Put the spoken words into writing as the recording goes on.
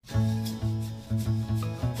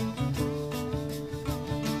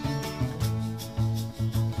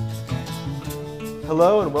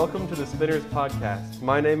Hello and welcome to the Spinners Podcast.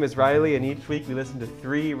 My name is Riley, and each week we listen to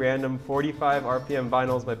 3 random 45 RPM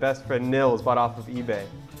vinyls my best friend Nils bought off of eBay.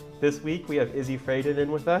 This week we have Izzy Fraden in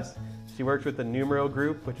with us. She works with the Numero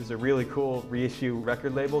Group, which is a really cool reissue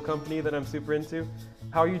record label company that I'm super into.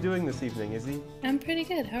 How are you doing this evening, Izzy? I'm pretty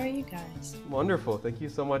good. How are you guys? Wonderful. Thank you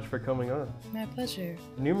so much for coming on. My pleasure.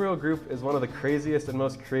 Numero Group is one of the craziest and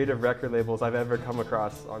most creative record labels I've ever come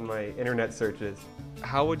across on my internet searches.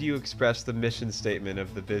 How would you express the mission statement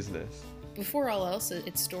of the business? Before all else,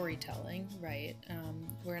 it's storytelling, right?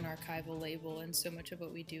 We're an archival label, and so much of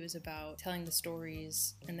what we do is about telling the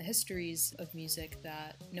stories and the histories of music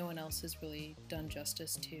that no one else has really done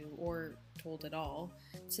justice to or told at all.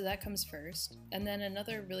 So that comes first. And then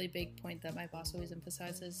another really big point that my boss always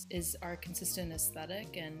emphasizes is our consistent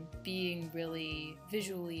aesthetic and being really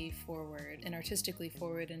visually forward and artistically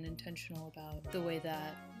forward and intentional about the way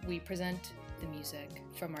that we present the music,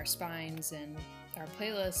 from our spines and our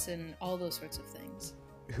playlists and all those sorts of things.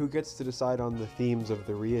 Who gets to decide on the themes of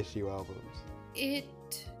the reissue albums? It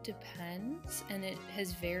depends, and it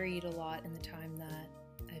has varied a lot in the time that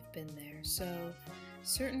I've been there. So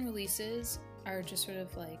certain releases are just sort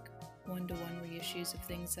of like one-to-one reissues of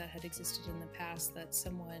things that had existed in the past that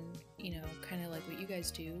someone, kind of like what you guys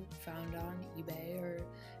do, found on eBay or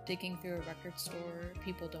digging through a record store.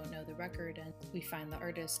 People don't know the record, and we find the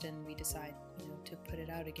artist and we decide, to put it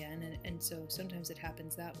out again. And so sometimes it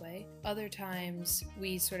happens that way. Other times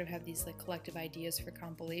we sort of have these like collective ideas for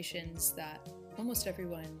compilations that almost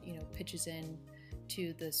everyone, pitches in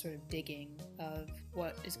to the sort of digging of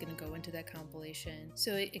what is going to go into that compilation.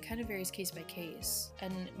 So it kind of varies case by case.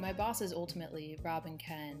 And my bosses ultimately, Rob and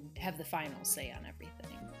Ken, have the final say on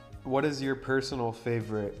everything. What is your personal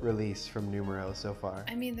favorite release from Numero so far?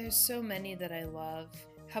 I mean, there's so many that I love.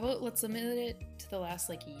 How about let's limit it to the last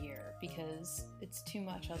year, because it's too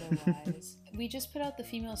much otherwise. We just put out the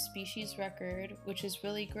Female Species record, which is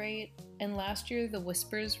really great. And last year, the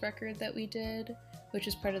Whispers record that we did, which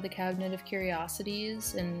is part of the Cabinet of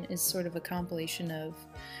Curiosities and is sort of a compilation of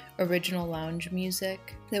original lounge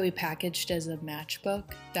music that we packaged as a matchbook.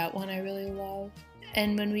 That one I really love.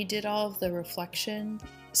 And when we did all of the Reflection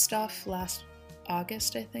stuff last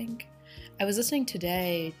August, I think, I was listening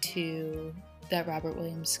today to that Robert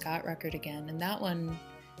Williams Scott record again, and that one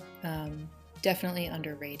definitely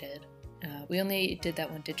underrated. We only did that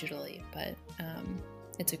one digitally, but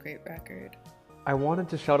it's a great record. I wanted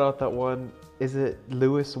to shout out that one. Is it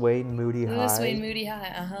Louis Wayne Moody High? Louis Wayne Moody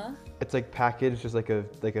High, It's like packaged as like a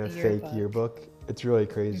fake yearbook. It's really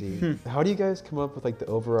crazy. How do you guys come up with the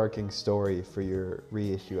overarching story for your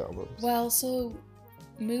reissue albums? Well, so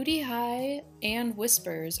Moody High and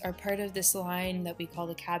Whispers are part of this line that we call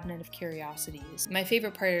the Cabinet of Curiosities. My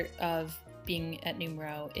favorite part of being at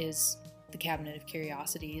Numero is the Cabinet of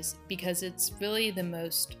Curiosities, because it's really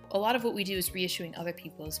a lot of what we do is reissuing other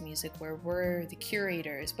people's music where we're the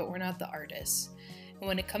curators, but we're not the artists. And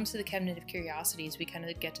when it comes to the Cabinet of Curiosities, we kind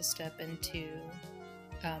of get to step into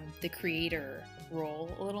the creator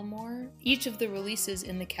role a little more. Each of the releases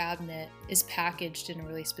in the cabinet is packaged in a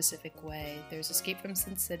really specific way. There's Escape from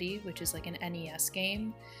Sin City, which is like an NES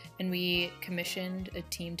game, and we commissioned a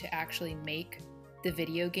team to actually make the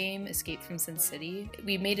video game Escape from Sin City.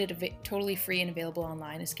 We made it totally free and available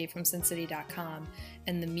online, escapefromsincity.com,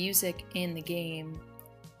 and the music in the game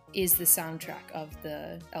is the soundtrack of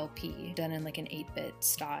the LP, done in like an 8-bit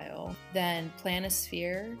style. Then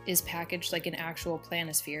Planisphere is packaged like an actual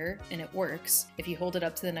planisphere, and it works. If you hold it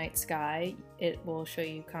up to the night sky, it will show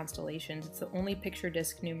you constellations. It's the only picture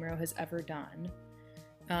disc Numero has ever done.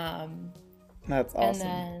 That's awesome. And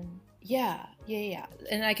then, yeah.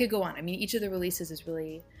 And I could go on. I mean, each of the releases is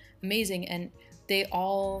really amazing, and the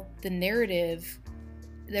narrative,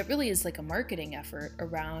 that really is like a marketing effort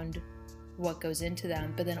around what goes into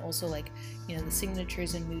them, but then also the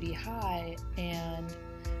signatures in Moody High and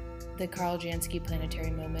the Karl Jansky Planetary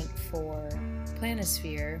Moment for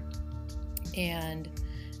Planisphere, and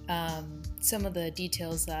some of the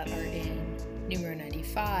details that are in Numero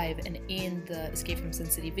 95 and in the Escape from Sin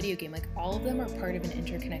City video game, all of them are part of an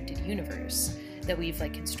interconnected universe that we've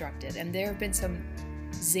constructed. And there have been some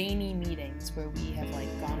zany meetings where we have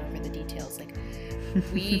gone over the details.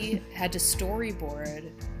 We had to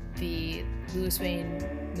storyboard the Louis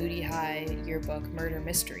Wayne Moody High yearbook murder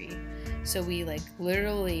mystery. So we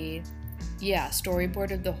literally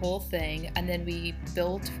storyboarded the whole thing, and then we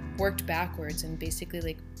worked backwards and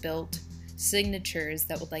basically built signatures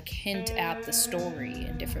that would hint at the story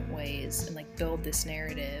in different ways and build this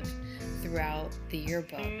narrative throughout the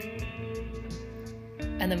yearbook.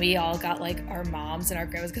 And then we all got like our moms and our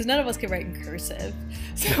grandmas, because none of us could write in cursive.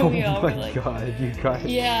 So we all were like, God, you got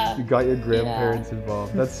your grandparents Yeah.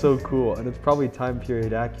 involved. That's so cool. And it's probably time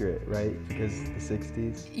period accurate, right? Because the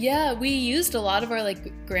 60s. Yeah, we used a lot of our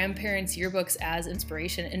like grandparents' yearbooks as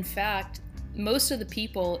inspiration. In fact, most of the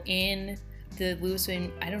people in the Louis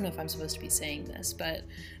Wayne, I don't know if I'm supposed to be saying this, but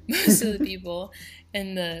most of the people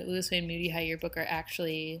in the Louis Wayne Moody High yearbook are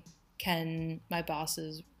actually Ken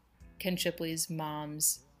Shipley's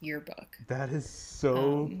mom's yearbook. That is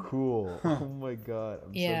so cool. Oh my God.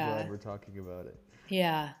 I'm so glad we're talking about it.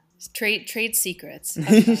 Yeah. Trade secrets.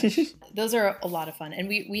 Oh, gosh. Those are a lot of fun. And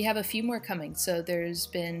we have a few more coming. So there's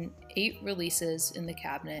been 8 releases in the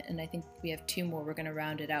cabinet, and I think we have 2 more. We're going to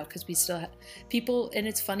round it out because we still have people. And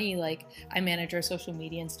it's funny, like I manage our social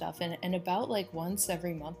media and stuff. And about like once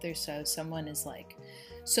every month or so, someone is like,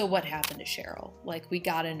 so what happened to Cheryl? Like, we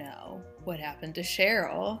got to know what happened to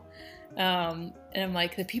Cheryl. And I'm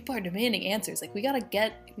like, the people are demanding answers. Like, we gotta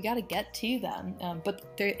get to them.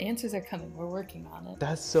 But their answers are coming. We're working on it.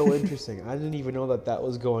 That's so interesting. I didn't even know that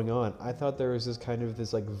was going on. I thought there was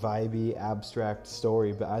this like vibey, abstract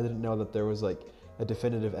story, but I didn't know that there was like a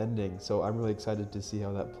definitive ending. So I'm really excited to see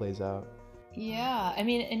how that plays out. Yeah, I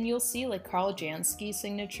mean, and you'll see like Carl Jansky's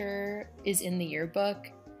signature is in the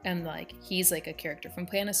yearbook, and like he's like a character from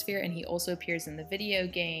Planisphere, and he also appears in the video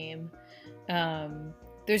game.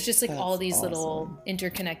 There's just like all these little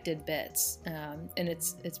interconnected bits, and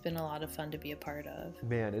it's been a lot of fun to be a part of.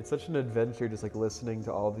 Man, it's such an adventure just like listening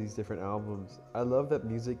to all these different albums. I love that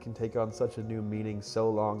music can take on such a new meaning so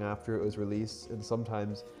long after it was released, and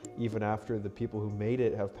sometimes even after the people who made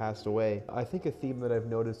it have passed away. I think a theme that I've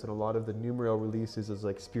noticed in a lot of the Numero releases is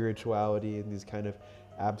like spirituality and these kind of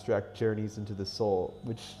abstract journeys into the soul,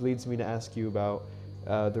 which leads me to ask you about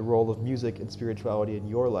the role of music and spirituality in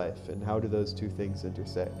your life, and how do those two things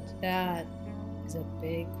intersect? That is a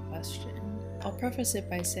big question. I'll preface it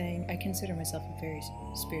by saying I consider myself a very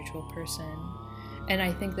spiritual person, and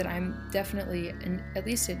I think that I'm definitely, and at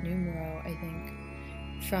least at Numero, I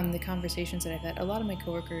think from the conversations that I've had, a lot of my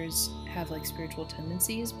coworkers have like spiritual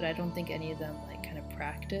tendencies, but I don't think any of them like kind of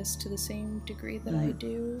practice to the same degree that I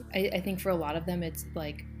do. I think for a lot of them it's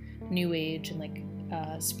like New Age and like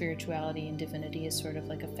spirituality and divinity is sort of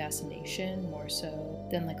like a fascination more so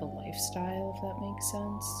than like a lifestyle, if that makes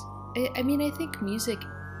sense. I mean, I think music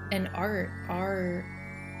and art are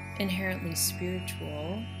inherently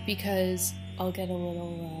spiritual, because I'll get a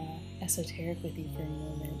little esoteric with you for a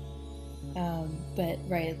moment. But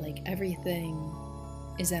right, like everything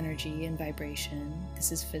is energy and vibration.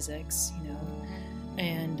 This is physics, you know,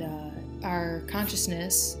 and our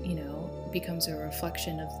consciousness, you know, becomes a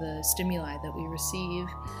reflection of the stimuli that we receive,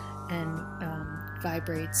 and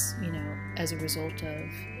vibrates, you know, as a result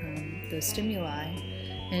of the stimuli.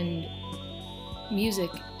 And music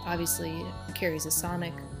obviously carries a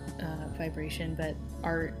sonic vibration, but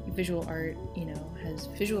visual art, you know, has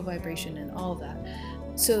visual vibration and all of that.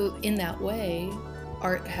 So in that way,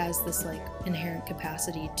 art has this like inherent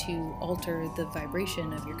capacity to alter the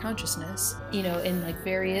vibration of your consciousness, you know, in like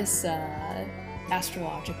various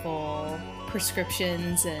astrological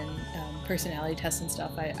prescriptions and personality tests and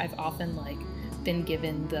stuff. I've often like been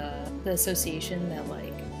given the association that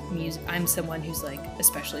like music, I'm someone who's like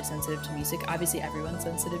especially sensitive to music. Obviously everyone's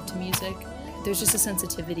sensitive to music. There's just a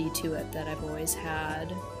sensitivity to it that I've always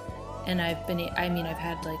had, and I've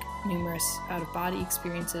had like numerous out-of-body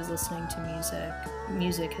experiences listening to music.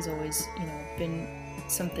 Music has always, you know, been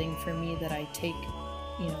something for me that I take,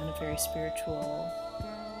 you know, in a very spiritual,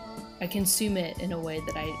 I consume it in a way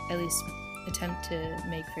that I at least attempt to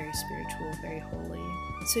make very spiritual, very holy.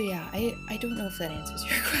 So yeah, I don't know if that answers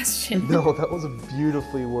your question. No, that was a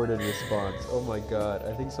beautifully worded response. Oh my God,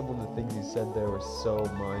 I think some of the things you said there were so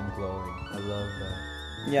mind-blowing. I love that.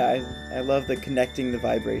 Yeah, I love the connecting the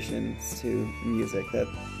vibrations to music.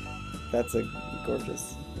 That's a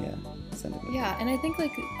gorgeous, sentiment. Yeah, and I think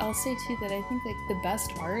like, I'll say too that I think like the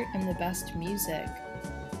best art and the best music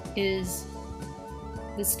is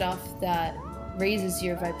the stuff that raises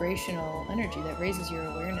your vibrational energy, that raises your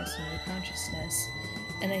awareness and your consciousness.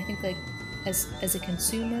 And I think like as a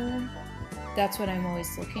consumer, that's what I'm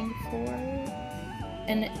always looking for.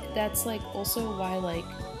 And that's like also why like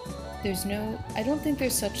I don't think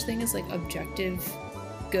there's such thing as like objective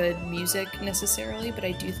good music necessarily, but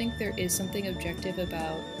I do think there is something objective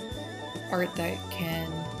about art that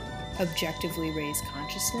can objectively raise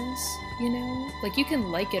consciousness, you know? Like you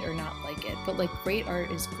can like it or not like it, but like great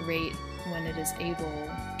art is great when it is able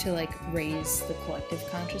to like raise the collective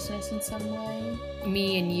consciousness in some way.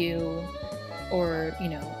 Me and you, or, you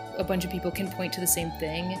know, a bunch of people can point to the same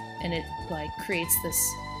thing, and it like creates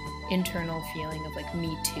this internal feeling of like,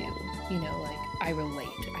 me too, you know, like I relate,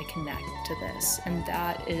 I connect to this. And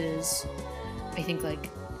that is, I think, like,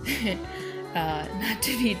 not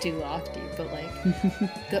to be too lofty, but like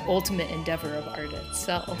the ultimate endeavor of art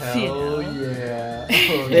itself. Hell you know? yeah.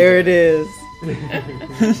 Oh, There it is.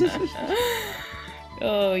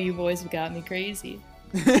 Oh, you boys have got me crazy.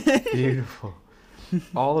 Beautiful.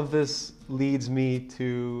 All of this leads me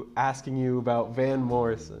to asking you about Van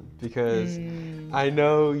Morrison, because I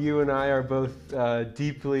know you and I are both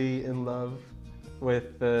deeply in love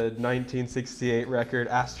with the 1968 record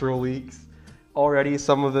Astral Weeks. Already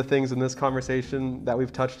some of the things in this conversation that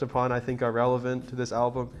we've touched upon I think are relevant to this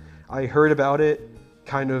album. I heard about it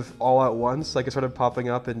kind of all at once, like it started popping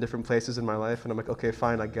up in different places in my life, and I'm like, okay,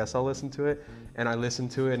 fine, I guess I'll listen to it. And I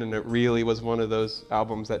listened to it, and it really was one of those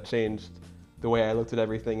albums that changed the way I looked at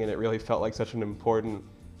everything, and it really felt like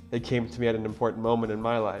it came to me at an important moment in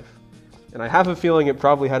my life. And I have a feeling it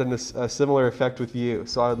probably had a similar effect with you.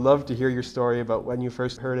 So I'd love to hear your story about when you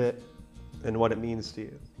first heard it and what it means to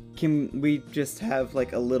you. Can we just have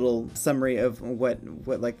like a little summary of what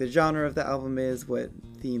like the genre of the album is, what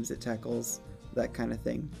themes it tackles, that kind of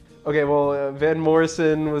thing? Okay, well, Van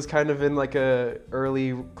Morrison was kind of in like a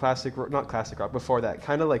early not classic rock, before that,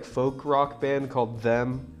 kind of like folk rock band called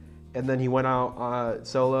Them. And then he went out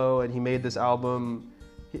solo and he made this album.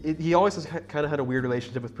 He always kind of had a weird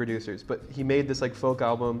relationship with producers, but he made this like folk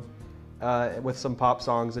album with some pop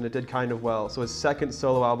songs, and it did kind of well. So his second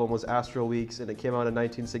solo album was Astral Weeks, and it came out in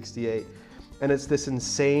 1968. And it's this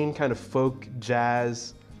insane kind of folk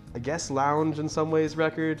jazz, I guess lounge in some ways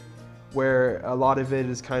record, where a lot of it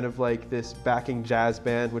is kind of like this backing jazz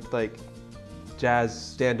band with like jazz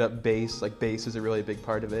stand-up bass, like bass is a really big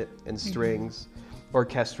part of it, and strings,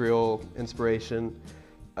 orchestral inspiration.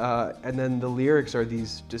 And then the lyrics are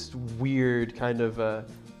these just weird kind of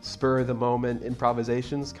spur-of-the-moment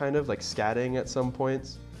improvisations, kind of like scatting at some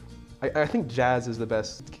points. I think jazz is the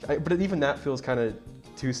best, but even that feels kind of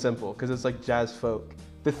too simple because it's like jazz folk.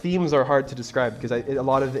 The themes are hard to describe because a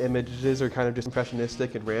lot of the images are kind of just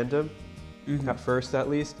impressionistic and random, at first at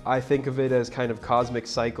least. I think of it as kind of cosmic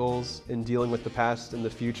cycles in dealing with the past and the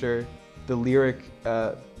future. The lyric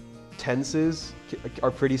tenses are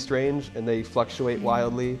pretty strange and they fluctuate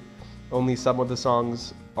wildly. Only some of the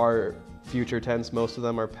songs are future tense, most of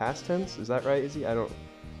them are past tense. Is that right, Izzy?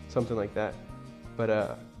 Something like that.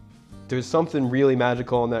 But there's something really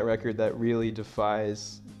magical on that record that really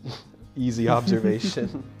defies easy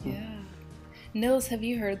observation. Yeah. Nils, have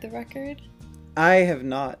you heard the record? I have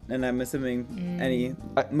not, and I'm assuming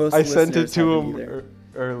most I sent it listeners to haven't him either.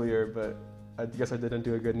 earlier, but I guess I didn't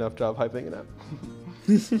do a good enough job hyping it up.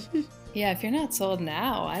 Yeah, if you're not sold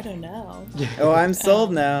now, I don't know. Oh, I'm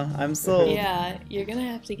sold now. I'm sold. Yeah, you're gonna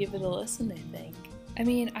have to give it a listen, I think. I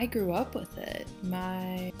mean, I grew up with it.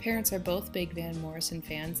 My parents are both big Van Morrison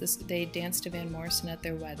fans. They danced to Van Morrison at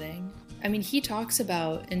their wedding. I mean, he talks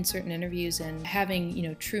about in certain interviews and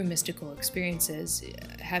having, true mystical experiences,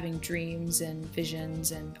 having dreams and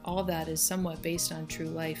visions, and all that is somewhat based on true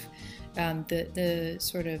life. The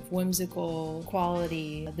sort of whimsical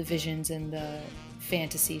quality of the visions and the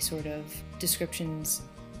fantasy sort of descriptions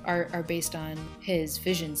are based on his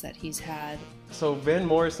visions that he's had. So Van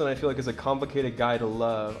Morrison, I feel like, is a complicated guy to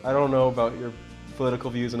love. I don't know about your political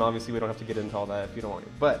views, and obviously we don't have to get into all that if you don't want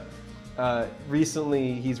to. But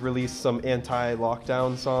recently he's released some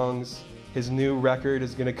anti-lockdown songs. His new record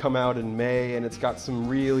is going to come out in May, and it's got some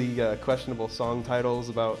really questionable song titles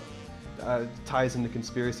about ties into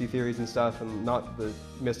conspiracy theories and stuff, and not the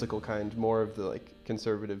mystical kind, more of the like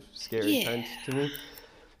conservative, scary kind to me.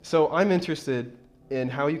 So I'm interested in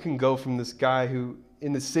how you can go from this guy who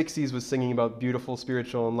in the 60s was singing about beautiful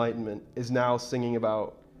spiritual enlightenment is now singing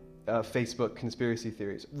about Facebook conspiracy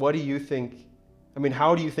theories. What do you think,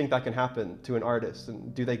 how do you think that can happen to an artist?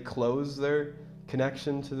 And do they close their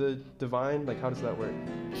connection to the divine? Like, how does that work?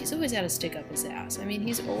 He's always had a stick up his ass.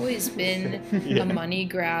 He's always been a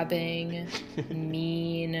money-grabbing,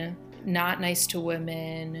 mean, not nice to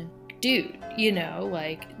women dude,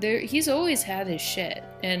 he's always had his shit.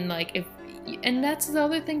 And and that's the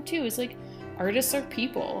other thing too, is artists are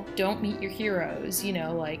people. Don't meet your heroes,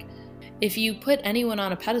 if you put anyone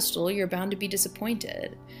on a pedestal, you're bound to be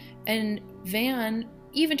disappointed. And Van,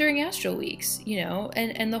 even during Astral Weeks,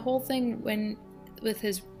 and the whole thing with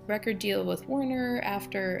his record deal with Warner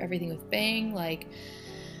after everything with Bang,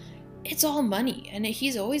 it's all money, and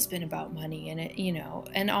he's always been about money, and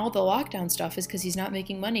and all the lockdown stuff is because he's not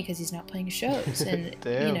making money because he's not playing shows, and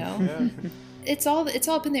Damn, it's all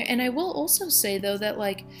been there. And I will also say though that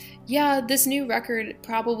this new record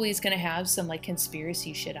probably is gonna have some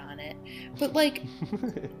conspiracy shit on it, but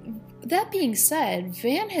That being said,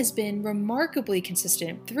 Van has been remarkably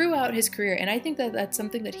consistent throughout his career, and I think that that's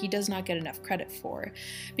something that he does not get enough credit for.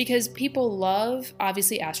 Because people love,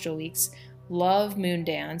 obviously, Astral Weeks, love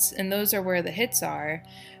Moondance, and those are where the hits are.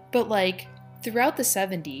 But, like, throughout the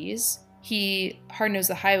 70s, Hard Knows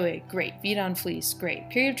the Highway, great. Beat on Fleece, great.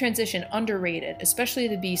 Period of Transition, underrated, especially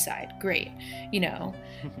the B-side, great. You know,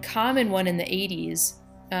 Common One in the 80s,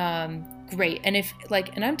 great. And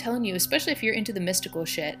and I'm telling you, especially if you're into the mystical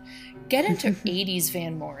shit, get into 80s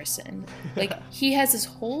Van Morrison. Like, he has this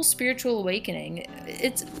whole spiritual awakening.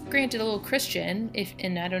 It's granted a little Christian,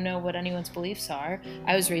 and I don't know what anyone's beliefs are.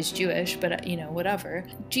 I was raised Jewish, but whatever.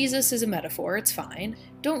 Jesus is a metaphor, it's fine.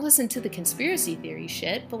 Don't listen to the conspiracy theory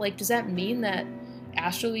shit, but like, does that mean that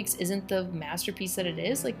Astral Weeks isn't the masterpiece that it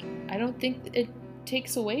is? Like, I don't think it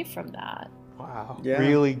takes away from that. Wow. Yeah.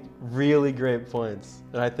 Really, really great points.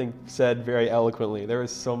 And I think said very eloquently. There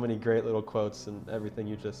was so many great little quotes and everything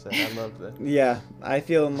you just said. I loved it. Yeah, I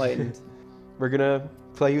feel enlightened. We're going to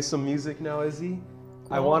play you some music now, Izzy.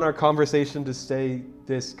 Cool. I want our conversation to stay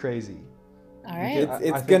this crazy. All right.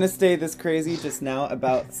 It's gonna stay this crazy just now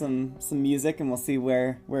about some music, and we'll see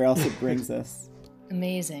where else it brings us.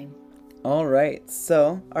 Amazing. All right,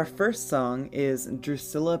 so our first song is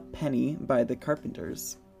Drusilla Penny by the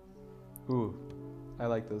Carpenters. Ooh, I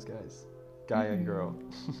like those guys. Guy and girl.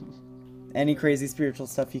 Any crazy spiritual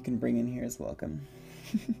stuff you can bring in here is welcome.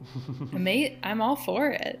 I'm all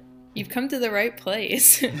for it. You've come to the right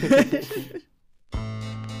place.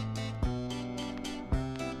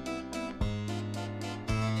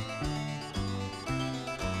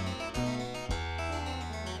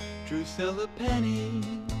 Drusilla Penny,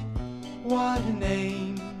 what a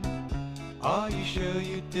name. Are you sure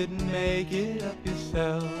you didn't make it up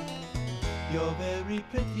yourself? You're very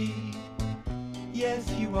pretty, yes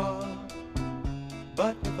you are.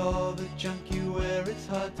 But with all the junk you wear, it's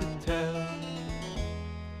hard to tell.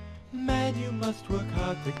 Man, you must work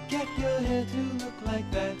hard to get your hair to look like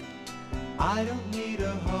that. I don't need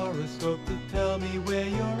a horoscope to tell me where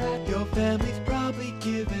you're at. Your family's probably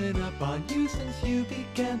given up on you since you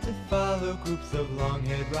began to follow groups of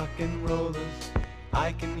long-haired rock and rollers.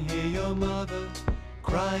 I can hear your mother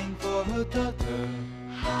crying for her daughter.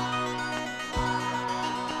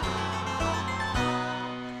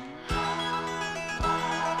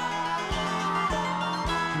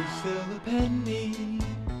 Drusilla Penny,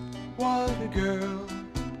 what a girl.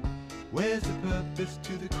 Where's the purpose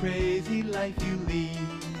to the crazy life you lead?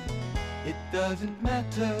 It doesn't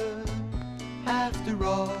matter, after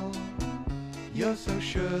all. You're so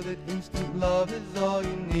sure that instant love is all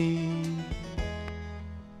you need.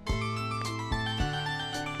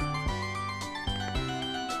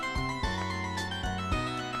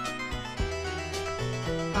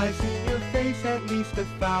 I've seen your face at least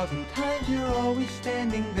 1,000 times. You're always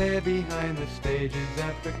standing there behind the stages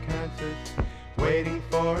at the concerts, waiting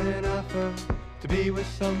for an offer to be with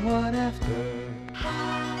someone after.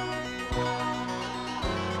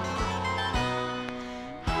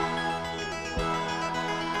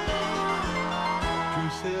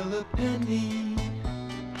 Drusilla Penny,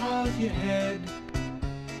 how's your head?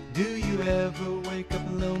 Do you ever wake up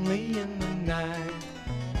lonely in the night?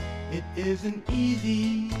 It isn't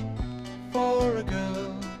easy for a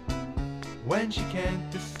girl when she can't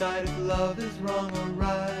decide if love is wrong or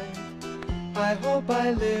right. I hope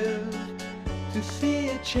I live to see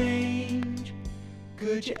a change.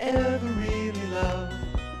 Could you ever really love,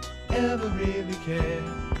 ever really care,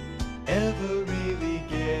 ever really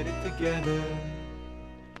get it together?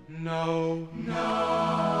 No,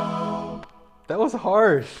 no. That was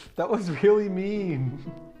harsh. That was really mean.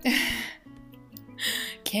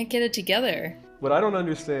 Can't get it together. What I don't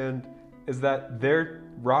understand is that they're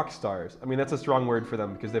rock stars. I mean, that's a strong word for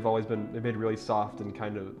them because they've made really soft and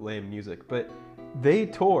kind of lame music, but they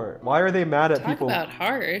tour. Why are they mad at people? Talk about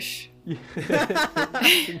harsh.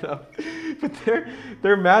 No. But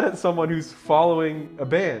they're mad at someone who's following a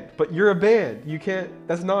band. But you're a band. You can't,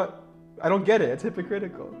 I don't get it. It's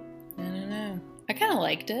hypocritical. I don't know. I kind of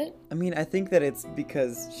liked it. I mean, I think that it's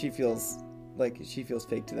because she feels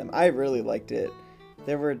fake to them. I really liked it.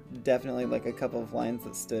 There were definitely like a couple of lines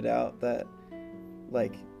that stood out that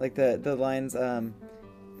like the lines,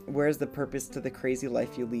 where's the purpose to the crazy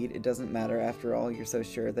life you lead? It doesn't matter after all. You're so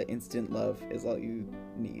sure that instant love is all you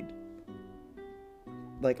need.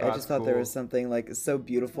 Like, I just thought there was something like so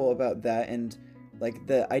beautiful about that, and like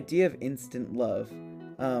the idea of instant love.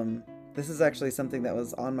 This is actually something that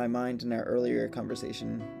was on my mind in our earlier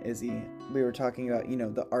conversation, Izzy. We were talking about,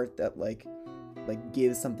 the art that like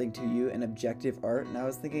gives something to you, an objective art, and I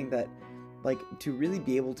was thinking that like to really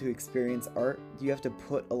be able to experience art, you have to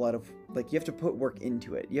put a lot of, like, you have to put work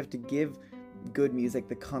into it. You have to give good music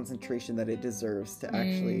the concentration that it deserves to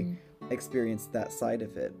actually experience that side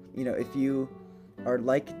of it. You know, if you are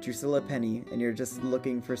like Drusilla Penny and you're just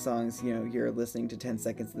looking for songs, you know, you're listening to 10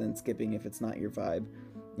 seconds and then skipping if it's not your vibe.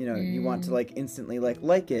 You know, you want to like instantly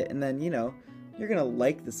like it, and then, you know, you're gonna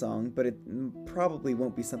like the song, but it probably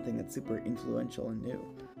won't be something that's super influential and new.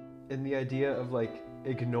 And the idea of like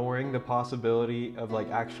ignoring the possibility of like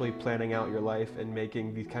actually planning out your life and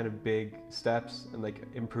making these kind of big steps and like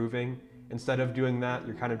improving, instead of doing that,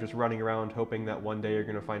 you're kind of just running around hoping that one day you're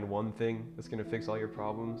gonna find one thing that's gonna fix all your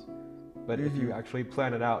problems. But if you actually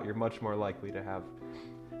plan it out, you're much more likely to have.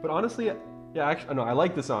 But honestly, yeah, actually, no, I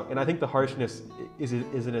like the song, and I think the harshness is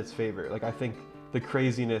in its favor. Like, I think the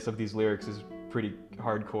craziness of these lyrics is pretty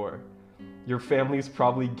hardcore. Your family's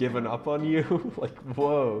probably given up on you. Like,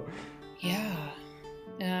 whoa. Yeah.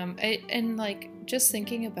 And like just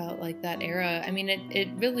thinking about like that era, I mean, it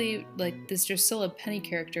really, like, this Drusilla Penny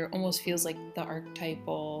character almost feels like the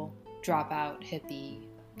archetypal dropout hippie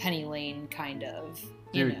Penny Lane kind of.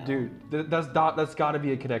 Dude, that's got to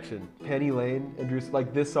be a connection. Penny Lane and Drusilla,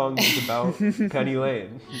 like, this song is about Penny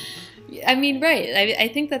Lane. I mean, right. I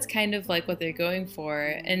think that's kind of like what they're going for.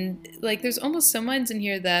 And like there's almost some lines in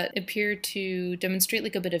here that appear to demonstrate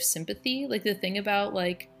like a bit of sympathy. Like the thing about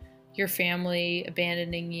like your family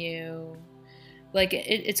abandoning you. Like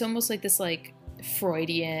it's almost like this like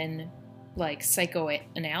Freudian like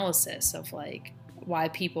psychoanalysis of like why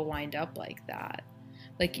people wind up like that.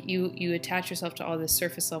 Like you attach yourself to all this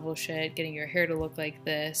surface level shit, getting your hair to look like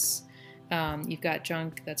this. You've got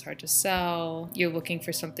junk that's hard to sell. You're looking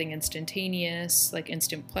for something instantaneous, like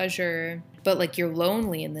instant pleasure. But like you're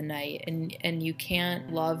lonely in the night and you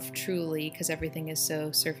can't love truly because everything is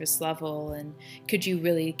so surface level. And could you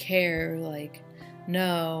really care? Like,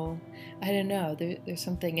 no, I don't know. There's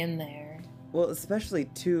something in there. Well, especially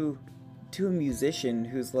to a musician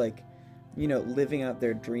who's like, you know, living out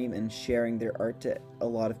their dream and sharing their art to a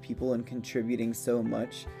lot of people and contributing so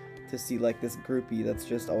much, to see like this groupie that's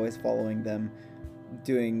just always following them,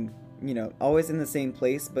 doing, you know, always in the same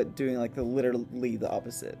place, but doing like literally the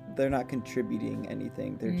opposite. They're not contributing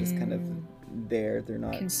anything. They're just kind of there. They're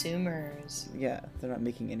not consumers. Yeah, they're not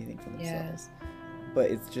making anything for themselves. Yeah. But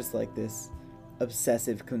it's just like this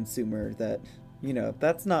obsessive consumer that, you know,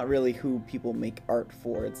 that's not really who people make art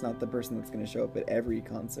for. It's not the person that's going to show up at every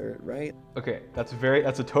concert, right? Okay, that's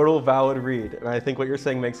a total valid read, and I think what you're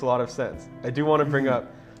saying makes a lot of sense. I do want to bring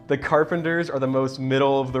up, the Carpenters are the most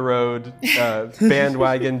middle of the road,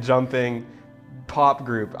 bandwagon jumping pop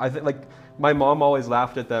group. I think, like, my mom always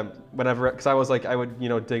laughed at them whenever, because I was like, I would, you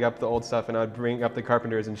know, dig up the old stuff and I would bring up the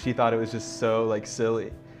Carpenters, and she thought it was just so like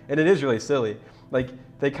silly, and it is really silly. Like,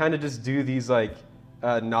 they kind of just do these like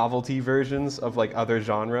novelty versions of like other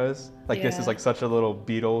genres. Like this is like such a little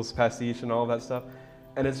Beatles pastiche and all that stuff.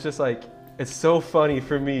 And it's just like, it's so funny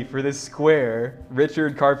for me, for this square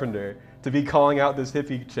Richard Carpenter to be calling out this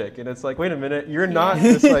hippie chick. And it's like, wait a minute, you're not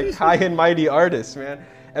this like high and mighty artist, man.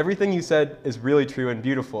 Everything you said is really true and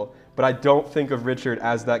beautiful, but I don't think of Richard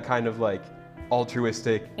as that kind of like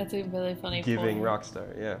altruistic, that's a really funny giving point. rock star.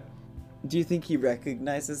 Yeah. Do you think he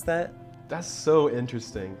recognizes that? That's so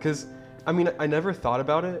interesting, because I mean, I never thought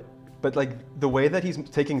about it, but like the way that he's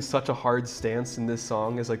taking such a hard stance in this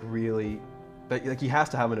song is like really, like he has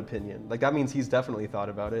to have an opinion. Like that means he's definitely thought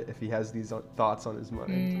about it if he has these thoughts on his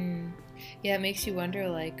mind. Yeah, it makes you wonder,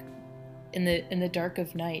 like, in the dark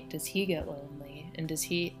of night, does he get lonely? And does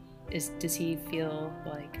he feel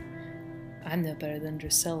like, I'm no better than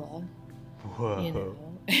Drusilla? Whoa. You know?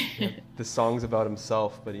 Yeah, the song's about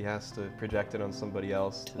himself, but he has to project it on somebody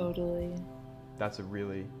else. Totally. That's a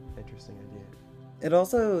really interesting idea. It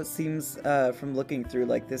also seems, from looking through,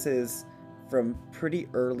 like this is from pretty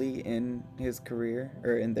early in his career,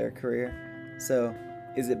 or in their career. So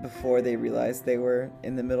is it before they realized they were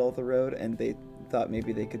in the middle of the road and they thought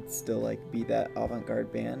maybe they could still like be that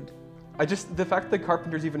avant-garde band? The fact that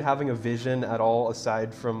Carpenter's even having a vision at all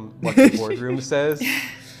aside from what the boardroom says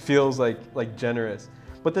feels like generous.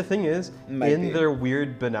 But the thing is, their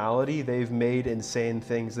weird banality, they've made insane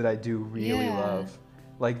things that I do really love.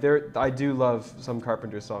 Like I do love some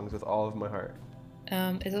Carpenter songs with all of my heart.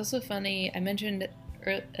 It's also funny, I mentioned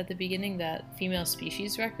at the beginning that Female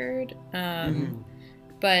Species record,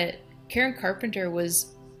 but Karen Carpenter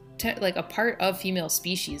was like a part of Female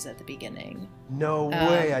Species at the beginning. No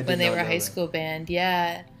way, I did when they not were a know high that. school band,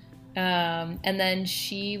 yeah. And then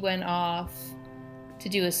she went off to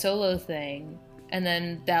do a solo thing, and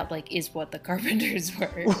then that like is what the Carpenters were.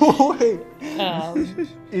 Wait,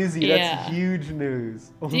 Izzy, that's huge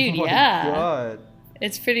news. Oh Dude, my yeah. God.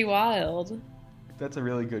 It's pretty wild. That's a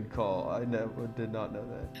really good call. I did not know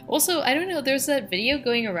that. Also, I don't know, there's that video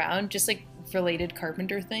going around, just like related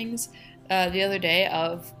Carpenter things, the other day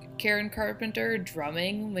of Karen Carpenter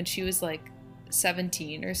drumming when she was like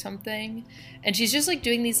 17 or something. And she's just like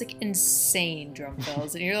doing these like insane drum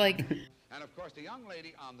fills. And you're like... And of course, the young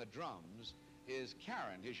lady on the drums is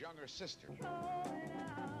Karen, his younger sister.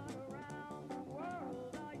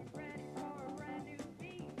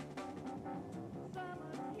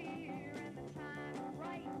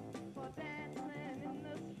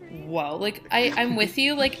 Whoa, like I'm with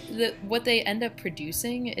you. Like what they end up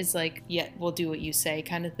producing is like, yeah, we'll do what you say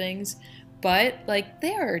kind of things. But like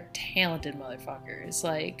they are talented motherfuckers.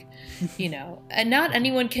 Like, you know, and not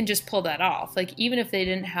anyone can just pull that off. Like even if they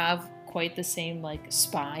didn't have quite the same like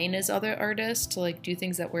spine as other artists to like do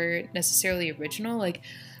things that were necessarily original, like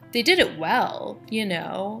they did it well, you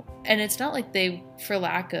know. And it's not like they for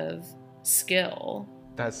lack of skill.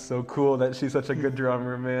 That's so cool that she's such a good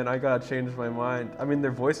drummer, man. I gotta change my mind. I mean,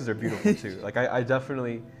 their voices are beautiful too. Like they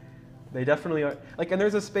definitely are. Like, and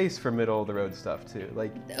there's a space for middle of the road stuff too.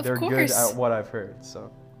 Like they're good at what I've heard.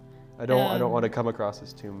 So I don't want to come across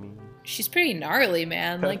as too mean. She's pretty gnarly,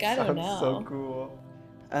 man. Like I don't know. So cool.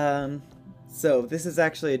 So this is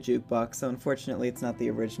actually a jukebox. So unfortunately, it's not the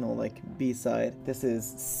original like B-side. This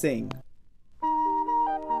is Sing.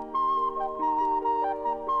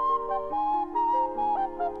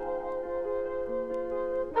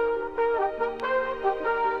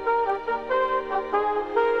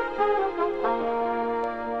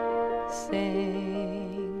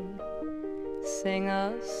 Sing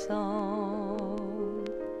a song,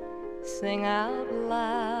 sing out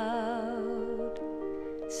loud,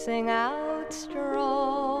 sing out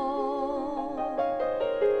strong,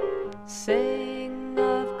 sing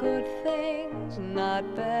of good things, not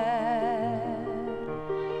bad,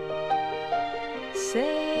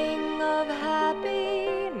 sing of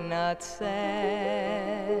happy, not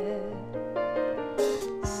sad.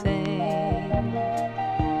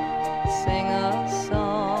 Sing a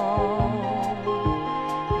song,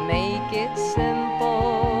 make it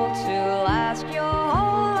simple to last your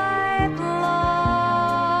whole life long.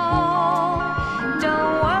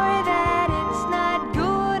 Don't worry that it's not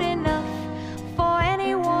good enough for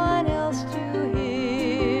anyone else to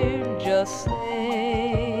hear. Just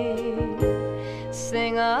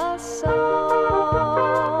sing a song.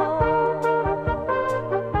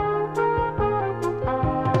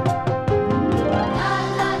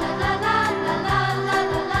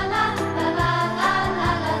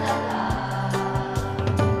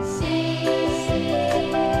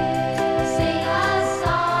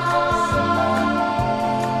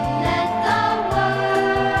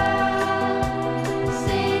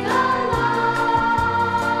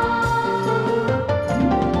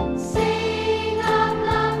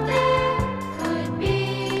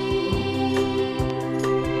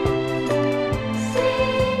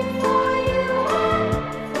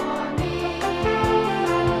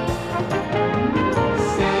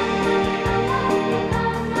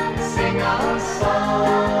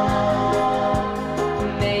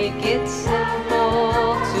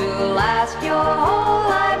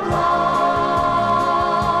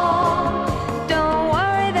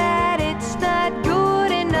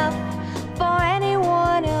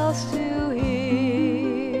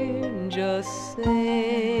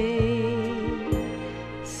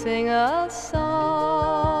 Sing a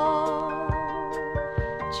song.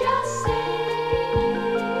 Just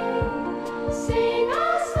sing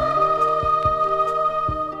a song.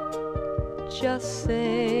 Just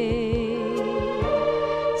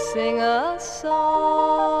sing a song.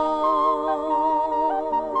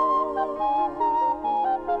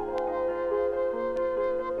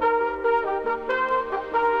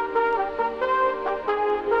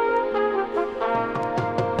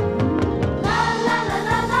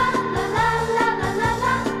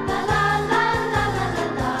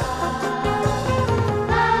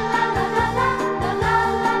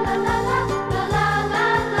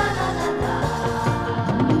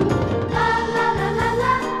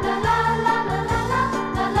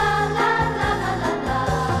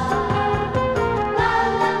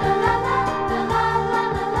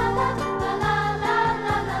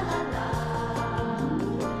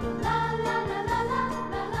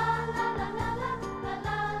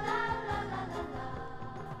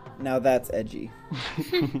 Now that's edgy.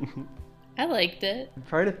 I liked it. I'm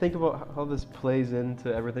trying to think about how this plays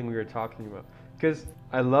into everything we were talking about. Because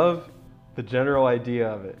I love the general idea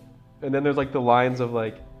of it. And then there's like the lines of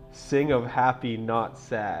like, sing of happy, not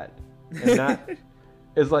sad. And that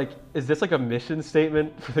is like, is this like a mission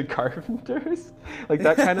statement for the Carpenters? Like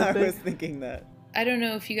that kind of thing? I was thinking that. I don't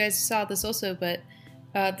know if you guys saw this also, but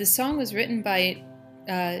the song was written by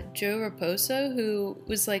Joe Raposo, who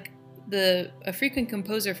was like a frequent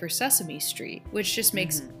composer for Sesame Street, which just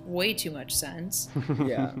makes way too much sense.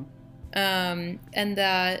 Yeah. And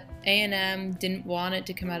that A&M didn't want it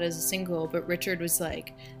to come out as a single, but Richard was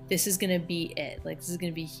like, this is gonna be it. Like, this is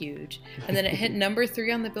gonna be huge. And then it hit number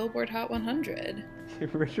 3 on the Billboard Hot 100.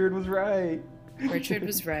 Richard was right. Richard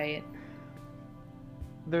was right.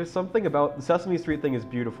 There's something about the Sesame Street thing is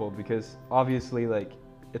beautiful because obviously, like,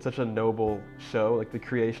 it's such a noble show. Like, the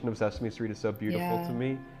creation of Sesame Street is so beautiful to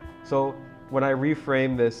me. So when I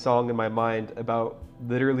reframe this song in my mind about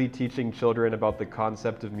literally teaching children about the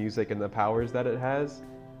concept of music and the powers that it has,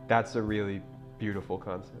 that's a really beautiful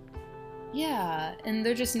concept. Yeah, and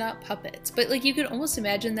they're just not puppets. But, like, you could almost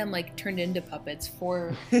imagine them, like, turned into puppets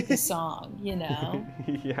for the song, you know?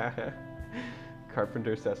 Yeah.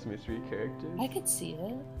 Carpenter Sesame Street characters. I could see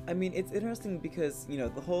it. I mean, it's interesting because, you know,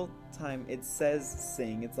 the whole time it says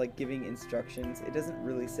sing. It's like giving instructions. It doesn't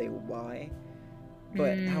really say why.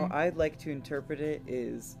 But how I'd like to interpret it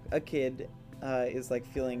is a kid is, like,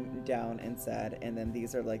 feeling down and sad, and then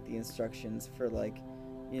these are, like, the instructions for, like,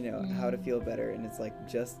 you know, how to feel better, and it's like,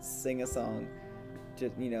 just sing a song.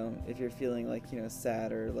 Just, you know, if you're feeling, like, you know,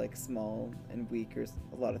 sad or, like, small and weak, or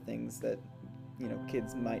a lot of things that, you know,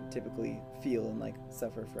 kids might typically feel and, like,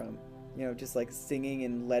 suffer from. You know, just, like, singing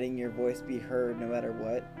and letting your voice be heard no matter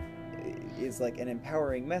what is, like, an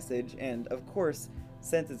empowering message, and of course,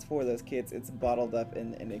 since it's for those kids, it's bottled up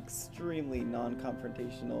in an extremely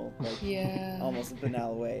non-confrontational, like, almost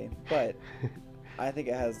banal way. But I think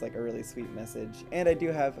it has, like, a really sweet message. And I do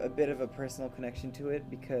have a bit of a personal connection to it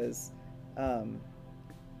because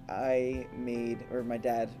I made, or my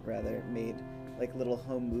dad, rather, made, like, little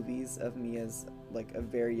home movies of me as, like, a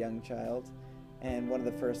very young child. And one of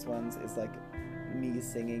the first ones is, like, me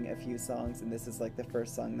singing a few songs, and this is, like, the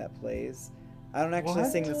first song that plays. I don't actually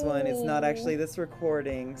sing this one. It's not actually this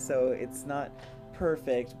recording, so it's not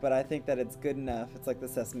perfect, but I think that it's good enough. It's like the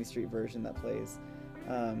Sesame Street version that plays.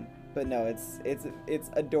 But no, it's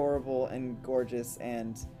adorable and gorgeous,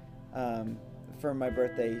 and for my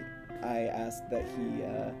birthday, I asked that he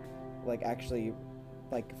like, actually,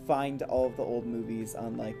 like, find all of the old movies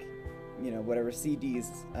on, like, you know, whatever CDs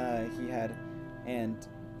he had, and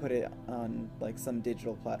put it on, like, some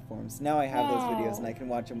digital platforms. Now I have those videos and I can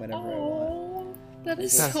watch them whenever I want. That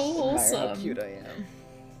is so wholesome. How cute I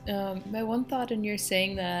am. My one thought in your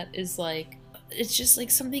saying that is, like, it's just,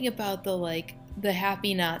 like, something about the, like, the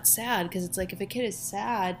happy not sad, because it's like, if a kid is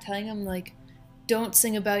sad, telling them, like, don't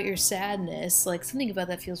sing about your sadness, like, something about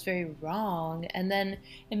that feels very wrong. And then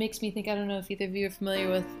it makes me think, I don't know if either of you are familiar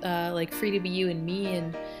with like Free to Be You and Me,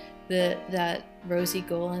 and that Rosie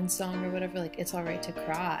Golan song or whatever, like, It's Alright to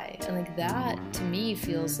Cry, and, like, that to me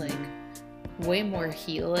feels like way more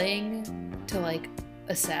healing to, like,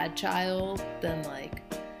 a sad child than, like,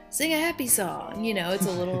 sing a happy song, you know. It's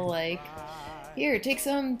a little like, here, take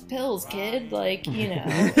some pills, kid, like, you know,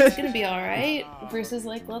 it's gonna be all right, versus,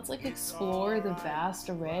 like, let's, like, explore the vast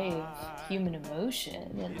array of human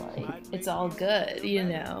emotion, and, like, it's all good, you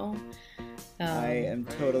know. I am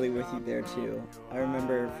totally with you there too. I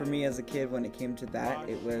remember for me as a kid, when it came to that,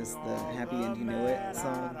 it was the Happy and You Know It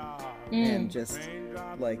song. And just,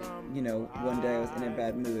 like, you know, one day I was in a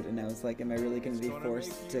bad mood and I was like, am I really going to be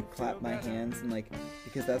forced to clap my hands? And, like,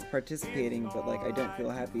 because that's participating, but, like, I don't feel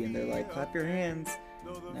happy. And they're like, clap your hands.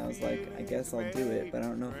 And I was like, I guess I'll do it, but I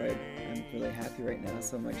don't know if I'm really happy right now,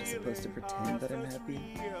 so am I just supposed to pretend that I'm happy,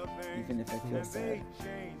 even if I feel sad?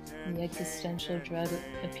 The existential dread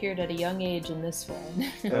appeared at a young age in this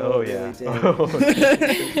one. Oh, yeah.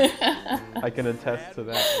 I can attest to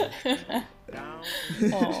that.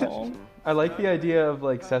 Aww. I like the idea of,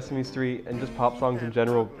 like, Sesame Street and just pop songs in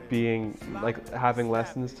general being, like, having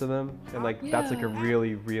lessons to them, and, like, that's, like, a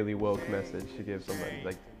really, really woke message to give someone,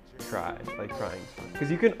 like, crying.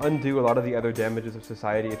 Because you can undo a lot of the other damages of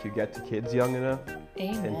society if you get to kids young enough.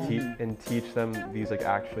 and teach them these, like,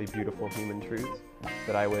 actually beautiful human truths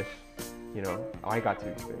that I wish, you know, I got to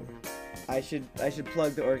experience. I should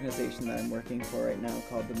plug the organization that I'm working for right now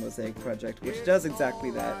called the Mosaic Project, which does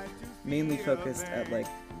exactly that, mainly focused at, like,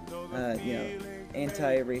 you know,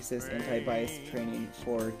 anti-racist, anti-bias training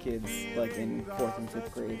for kids, like, in 4th and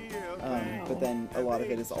 5th grade. But then a lot of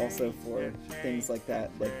it is also for things like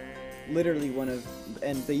that, like, literally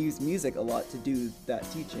and they use music a lot to do that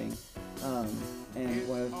teaching. And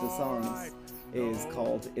one of the songs is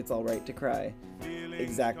called It's Alright to Cry,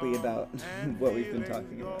 exactly about what we've been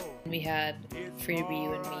talking about. We had Free to Be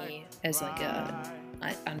You and Me as, like,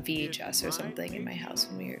 on VHS or something in my house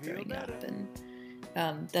when we were growing up,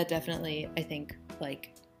 and that definitely, I think,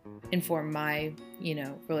 like, inform my,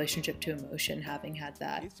 relationship to emotion, having had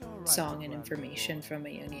that song and information from a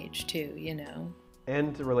young age too,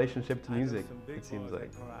 And the relationship to music, it seems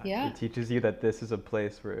like. Yeah. It teaches you that this is a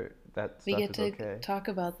place where that We stuff get is to okay. talk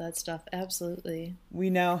about that stuff, absolutely. We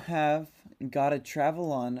now have Gotta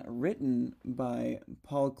Travel On, written by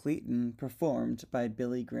Paul Clayton, performed by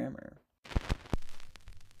Billy Grammer.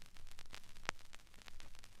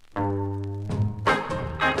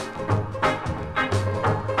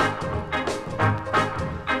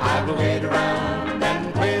 I've played around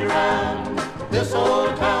and played around this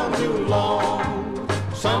old town too long.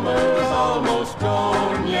 Summer's almost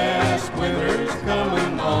gone, yes, winter's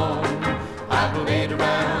coming on. I've played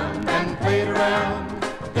around and played around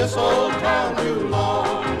this old town too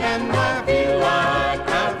long, and I feel like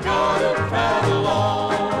I've gotta travel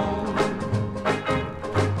on.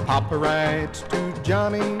 Papa writes to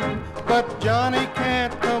Johnny, but Johnny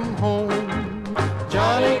can't come home.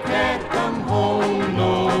 Johnny can't come home,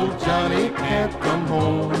 no, Johnny can't come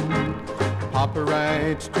home. Papa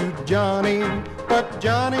writes to Johnny, but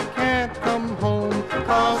Johnny can't come home,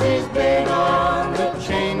 'cause he's been on the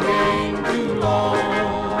chain gang too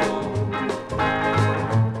long.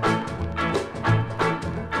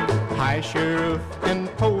 High sheriff and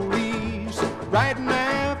police riding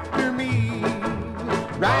after me,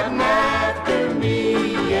 riding after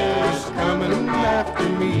me, yes, coming after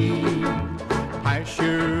me. High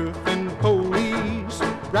sheriff and police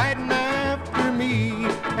riding after me,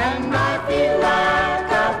 and I feel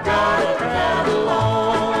like I've gotta travel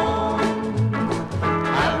on.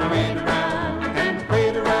 I've played around and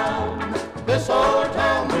played around this old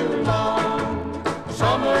town too long.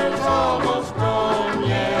 Summer's almost gone,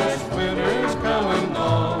 yes, winter's coming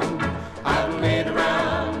on. I've played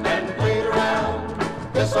around and played around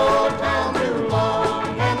this old town too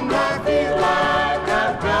long, and I feel like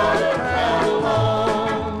I've gotta travel on.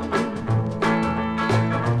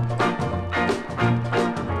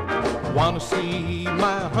 Wanna see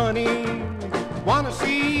my honey, wanna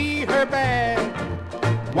see her bad,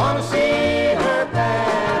 wanna see her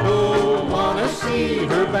bad, oh, wanna see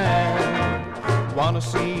her bad. Wanna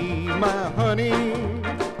see my honey,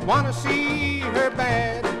 wanna see her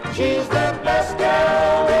bad. She's the best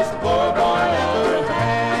gal this poor boy ever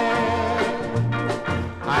had.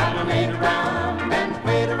 I've played around and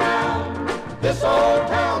played around this old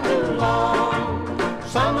town too long.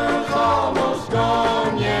 Summer's almost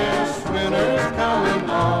gone, yes, winter's coming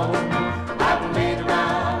on. I've played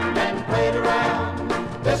around and played around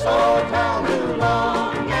this old town too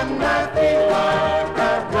long, and I feel like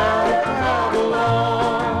I've gotta travel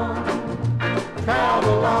on,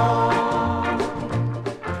 travel on,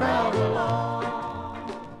 travel on,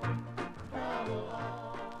 travel on.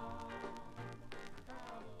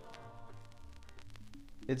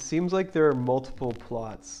 It seems like there are multiple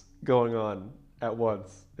plots going on at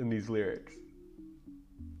once in these lyrics.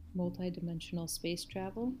 Multi-dimensional space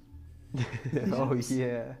travel. Oh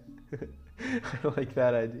yeah. I like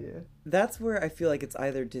that idea. That's where I feel like it's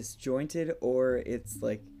either disjointed or it's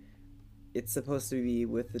like it's supposed to be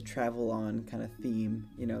with the travel on kind of theme,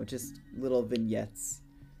 just little vignettes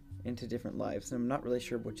into different lives, and I'm not really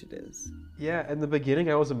sure which it is. Yeah, in the beginning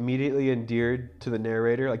I was immediately endeared to the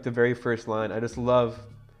narrator, like the very first line. I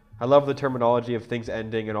love the terminology of things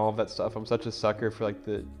ending and all of that stuff. I'm such a sucker for like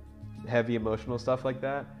the heavy emotional stuff like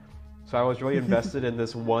that. So I was really invested in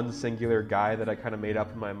this one singular guy that I kind of made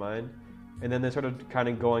up in my mind. And then they started kind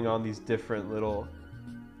of going on these different little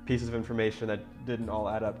pieces of information that didn't all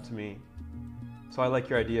add up to me. So I like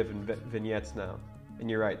your idea of vignettes now. And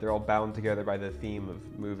you're right, they're all bound together by the theme of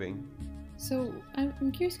moving. So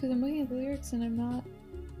I'm curious because I'm looking at the lyrics and I'm not...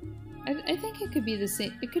 I think it could be the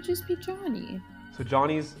same. It could just be Johnny. So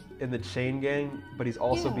Johnny's in the chain gang, but he's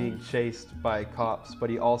also Yeah. being chased by cops, but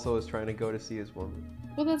he also is trying to go to see his woman.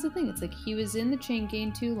 Well, that's the thing. It's like he was in the chain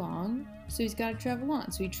gang too long, so he's got to travel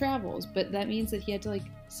on. So he travels, but that means that he had to like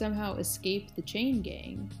somehow escape the chain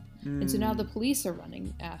gang. And so now the police are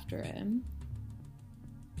running after him.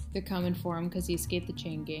 They're coming for him because he escaped the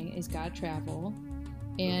chain gang. He's got to travel.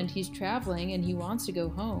 And he's traveling and he wants to go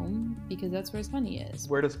home because that's where his honey is.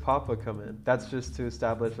 Where does Papa come in? That's just to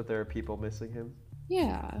establish that there are people missing him.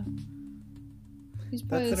 Yeah. He's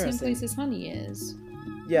probably That's the same interesting. place his honey is.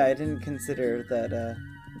 Yeah, I didn't consider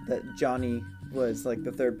that Johnny was like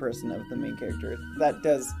the third person of the main character. That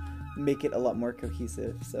does make it a lot more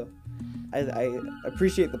cohesive. So I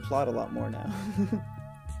appreciate the plot a lot more now.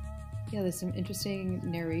 Yeah, there's some interesting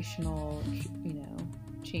narrational,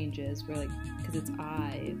 changes where because it's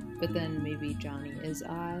I, but then maybe Johnny is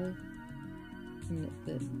I, and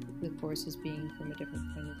the course is being from a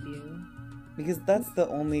different point of view. because that's the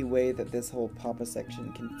only way that this whole Papa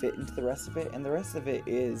section can fit into the rest of it, and the rest of it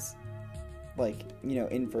is like, you know,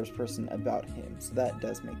 in first person about him, so that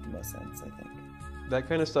does make the most sense, I think. That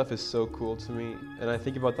kind of stuff is so cool to me, and I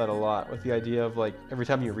think about that a lot with the idea of like every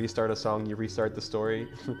time you restart a song, you restart the story.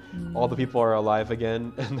 All the people are alive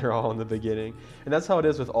again, and they're all in the beginning. And that's how it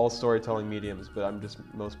is with all storytelling mediums, but I'm just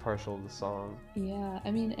most partial to the song. Yeah,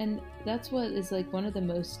 I mean, and that's what is like one of the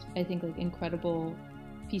most, I think, like incredible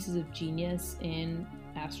pieces of genius in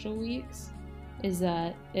Astral Weeks, is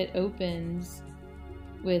that it opens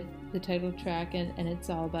with the title track and it's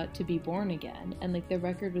all about to be born again, and like the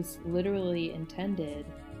record was literally intended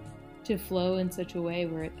to flow in such a way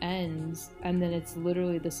where it ends and then it's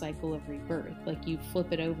literally the cycle of rebirth. Like you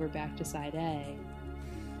flip it over back to side A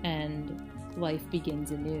and life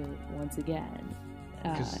begins anew once again.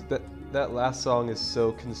 Because that last song is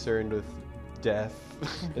so concerned with death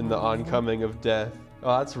and the oncoming of death.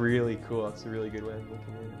 Oh, that's really cool. That's a really good way of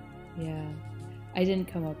looking at it. Yeah, I didn't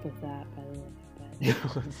come up with that, by the way.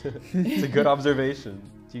 It's a good observation.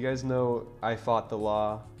 Do you guys know I Fought the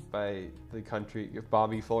Law by the country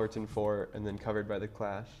Bobby Fullerton 4 and then covered by The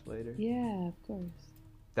Clash later? Yeah, of course.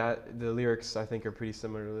 That the lyrics I think are pretty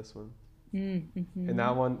similar to this one. Mm-hmm. And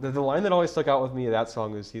that one, the line that always stuck out with me of that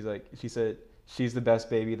song was she said, "She's the best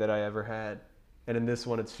baby that I ever had." And in this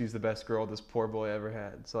one, it's "She's the best girl this poor boy ever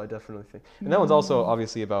had." So I definitely think, and that one's also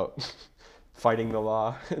obviously about fighting the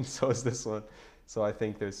law, and so is this one. So I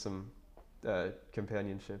think there's some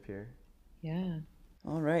companionship here. Yeah.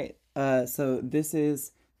 All right. So this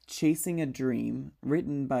is Chasing a Dream,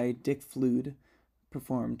 written by Dick Flood,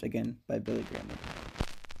 performed again by Billy Graham.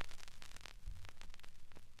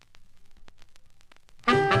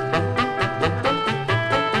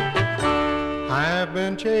 I've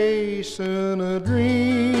been chasing a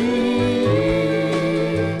dream,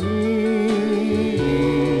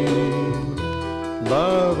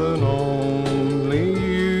 loving only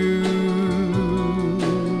you.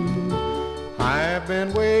 I've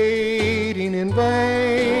been waiting in vain,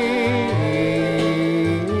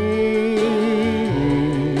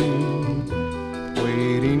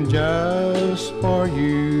 waiting just for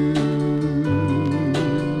you.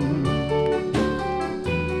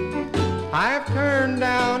 I've turned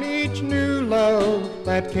down each new love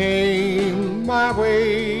that came my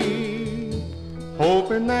way,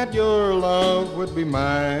 hoping that your love would be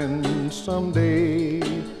mine someday.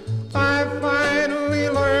 I finally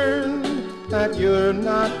learned that you're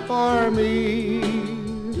not for me.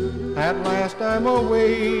 At last I'm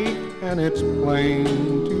awake and it's plain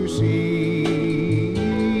to see.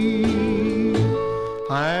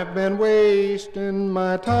 I've been wasting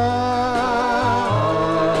my time,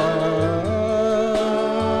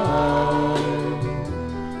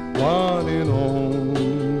 wanting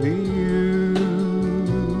only you.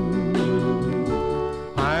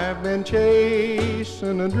 I've been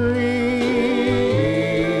chasing a dream,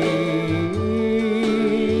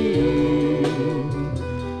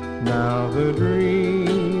 now the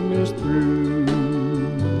dream is through.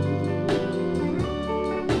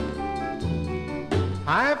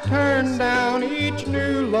 I've turned down each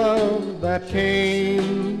new love that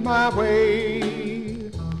came my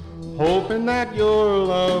way, hoping that your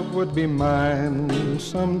love would be mine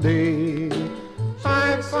someday.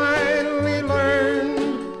 I finally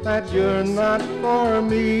learned that you're not for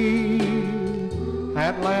me.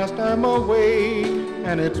 At last I'm awake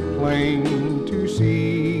and it's plain to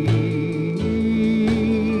see.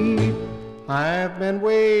 I've been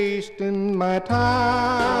wasting my time,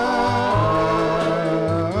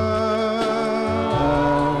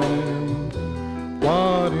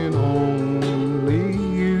 wanting only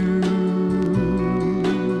you.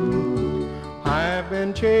 I've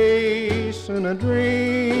been chasing a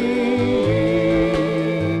dream,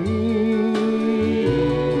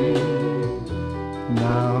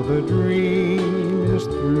 now the dream is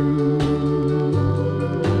through.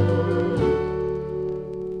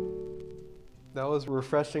 That was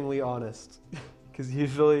refreshingly honest, because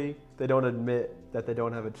usually they don't admit that they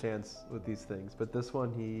don't have a chance with these things, but this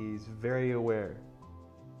one he's very aware.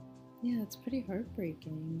 Yeah, it's pretty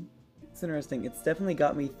heartbreaking. It's interesting. It's definitely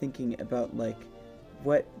got me thinking about like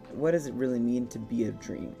what does it really mean to be a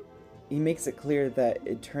dream? He makes it clear that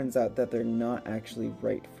it turns out that they're not actually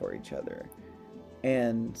right for each other.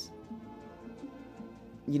 And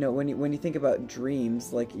you know, when you think about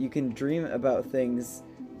dreams, like you can dream about things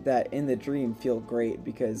that in the dream feel great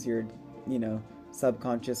because your, you know,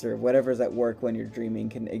 subconscious or whatever's at work when you're dreaming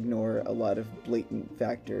can ignore a lot of blatant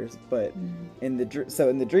factors, but in the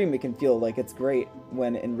dream it can feel like it's great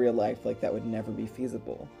when in real life like that would never be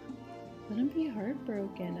feasible. Let him be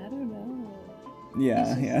heartbroken. I don't know.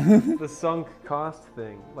 Yeah. The sunk cost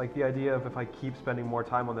thing, like the idea of if I keep spending more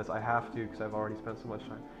time on this, I have to because I've already spent so much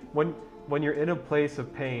time. When you're in a place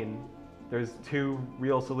of pain, there's two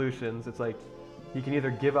real solutions. It's like you can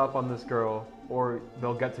either give up on this girl or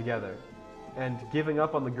they'll get together. And giving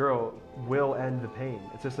up on the girl will end the pain.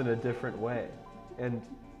 It's just in a different way. And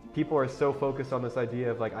people are so focused on this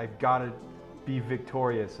idea of like, I've got to be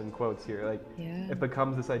victorious in quotes here. Like it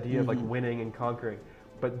becomes this idea of like winning and conquering.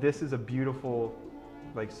 But this is a beautiful,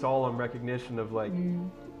 like solemn recognition of like,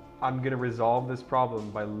 I'm going to resolve this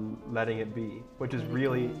problem by letting it be, which is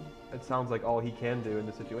really, it sounds like all he can do in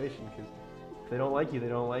the situation, because if they don't like you, they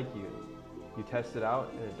don't like you. You test it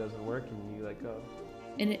out and it doesn't work and you let go.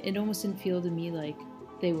 And it almost didn't feel to me like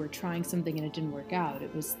they were trying something and it didn't work out.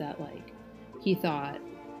 It was that like, he thought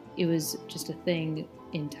it was just a thing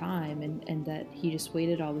in time, and that he just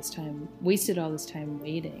wasted all this time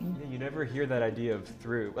waiting. Yeah, you never hear that idea of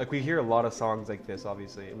through. Like we hear a lot of songs like this,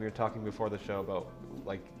 obviously, and we were talking before the show about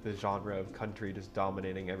like the genre of country just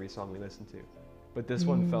dominating every song we listen to. But this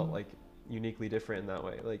one felt like uniquely different in that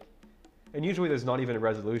way. Like, and usually there's not even a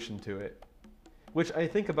resolution to it, which I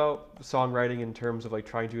think about songwriting in terms of like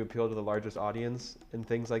trying to appeal to the largest audience and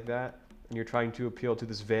things like that. And you're trying to appeal to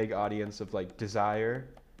this vague audience of like desire.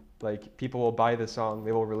 Like people will buy the song,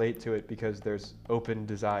 they will relate to it because there's open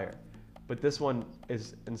desire. But this one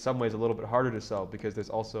is in some ways a little bit harder to sell because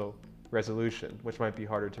there's also resolution, which might be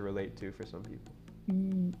harder to relate to for some people.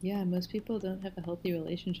 Yeah, most people don't have a healthy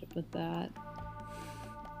relationship with that.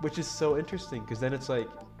 Which is so interesting because then it's like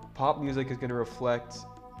pop music is going to reflect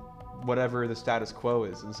whatever the status quo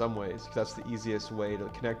is in some ways, because that's the easiest way to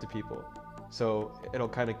connect to people. So it'll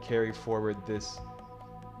kind of carry forward this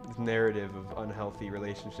narrative of unhealthy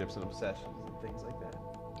relationships and obsessions and things like that.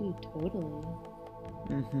 Dude, totally.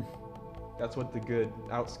 That's what the good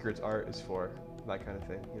outskirts art is for, that kind of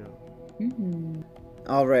thing, you know.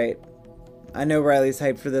 All right, I know Riley's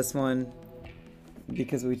hyped for this one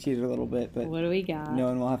because we cheated a little bit, but What do we got? no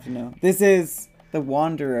one will have to know. This is The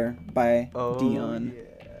Wanderer by Oh, Dion.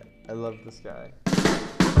 yeah. I love this guy.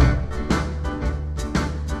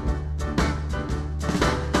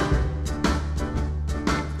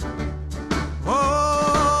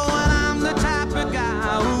 Oh, and I'm the type of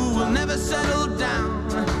guy who will never settle down.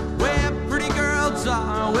 Where pretty girls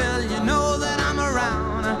are, well, you know that I'm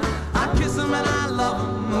around. I kiss them and I love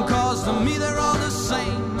them, cause to me they're all the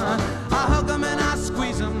same. I hug them and I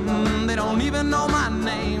squeeze them, they don't even know my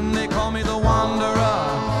name. They call me the Wanderer,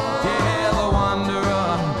 yeah, the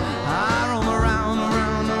Wanderer. I roam around,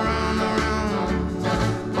 around, around, around.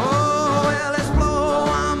 Oh, well, there's Flo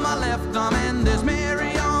on my left arm and there's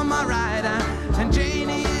Mary on my right. And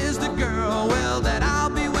Janie is the girl, well, that I'll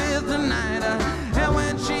be with tonight. And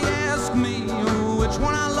when she asks me which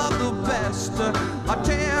one I love the best, I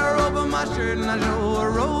tear open my shirt and I show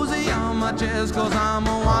her Rosie on my chest, cause I'm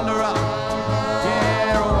a wanderer,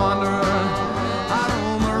 yeah, a wanderer. I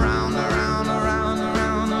roam around, around, around,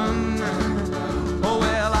 around. Oh,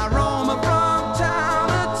 well, I roam from town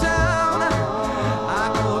to town.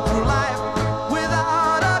 I go through life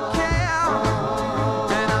without a care,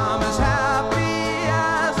 and I'm as happy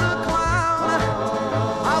as a clown.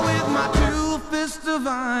 I with my two fists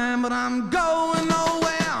divine, but I'm going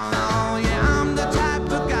nowhere. Oh, yeah, I'm the type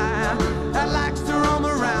of guy that likes to roam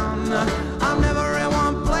around. I'm never in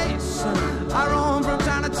one place. I roam from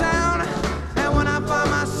town to town, and when I find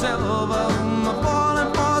myself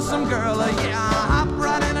falling for some girl, yeah, I hop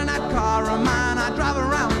right into that car of mine. I drive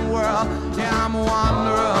around the world. Yeah, I'm a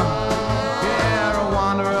wanderer. Yeah, a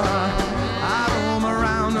wanderer. I roam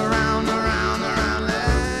around, around, around, around.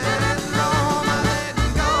 Let it go, my let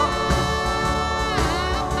it go.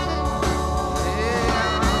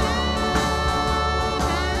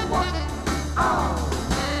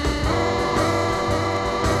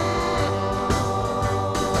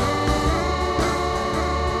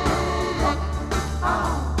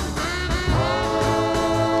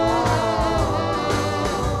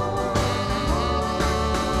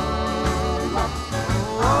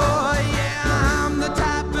 Oh, yeah, I'm the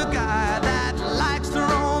type of guy that likes to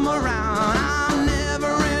roam around. I'm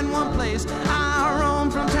never in one place. I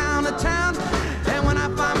roam from town to town, and when I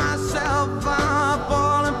find myself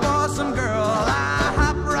falling for some girl, I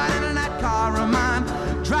hop right into that car of mine,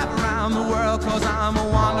 drive around the world, cause I'm a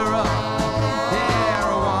wanderer. Yeah,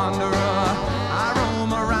 a wanderer. I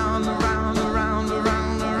roam around, around, around,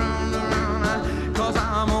 around, around, around, cause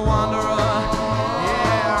I'm a wanderer.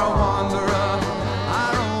 Yeah, a wanderer.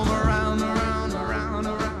 I roam around, around, around,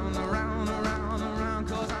 around, around, around, around,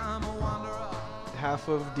 cause I'm a wanderer. Half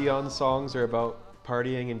of Dion's songs are about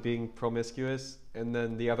partying and being promiscuous, and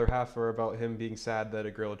then the other half are about him being sad that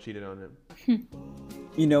a girl cheated on him.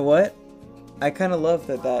 You know what? I kind of love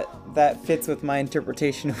that fits with my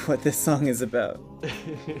interpretation of what this song is about.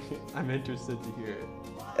 I'm interested to hear it.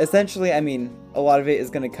 Essentially, I mean, a lot of it is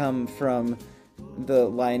going to come from the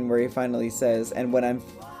line where he finally says, and when I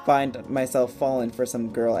find myself fallen for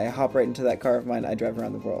some girl, I hop right into that car of mine, I drive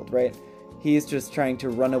around the world, right? He's just trying to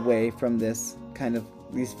run away from this kind of,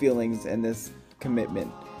 these feelings and this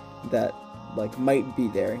commitment that, like, might be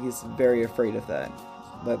there. He's very afraid of that.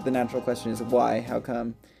 But the natural question is why, how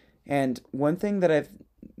come? And one thing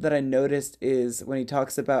that I noticed is when he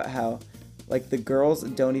talks about how, like, the girls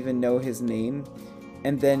don't even know his name,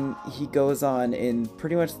 and then he goes on in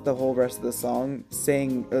pretty much the whole rest of the song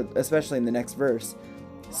saying, especially in the next verse,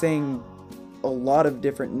 saying a lot of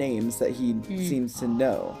different names that he seems to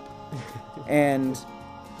know. And,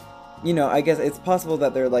 you know, I guess it's possible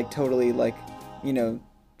that they're, like, totally, like, you know,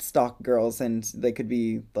 stock girls, and they could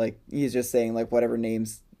be, like, he's just saying, like, whatever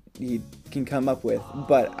names he can come up with.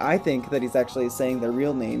 But I think that he's actually saying their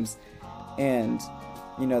real names, and,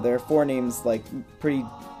 you know, there are 4 names, like, pretty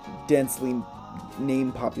densely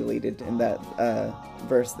name populated in that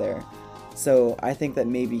verse there. So I think that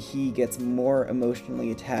maybe he gets more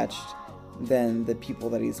emotionally attached than the people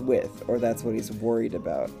that he's with, or that's what he's worried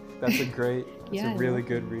about. That's a great, Yeah, a really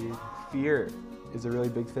good read. Fear is a really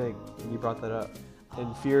big thing, and you brought that up.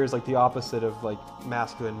 And fear is like the opposite of like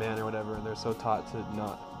masculine man or whatever, and they're so taught to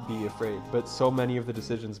not be afraid. But so many of the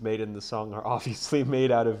decisions made in the song are obviously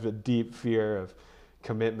made out of a deep fear of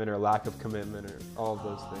commitment or lack of commitment or all of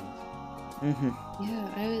those things. Mm-hmm.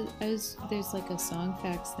 Yeah, I was there's like a song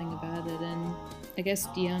facts thing about it, and I guess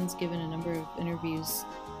Dion's given a number of interviews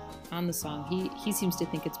on the song. He seems to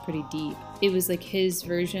think it's pretty deep. It was like his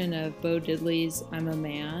version of Bo Diddley's I'm a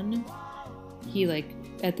Man. He, like,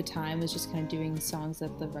 at the time was just kind of doing songs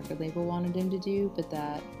that the record label wanted him to do, but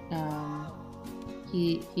that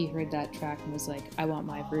he heard that track and was like, I want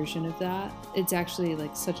my version of that. It's actually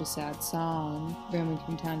like such a sad song. Roaming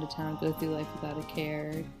from town to town, go through life without a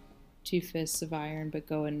care, 2 fists of iron but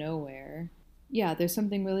going nowhere. Yeah, there's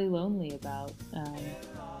something really lonely about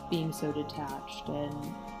being so detached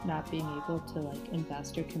and not being able to, like,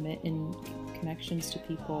 invest or commit in connections to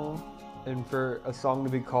people. And for a song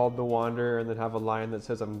to be called The Wanderer and then have a line that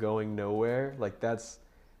says I'm going nowhere, like that's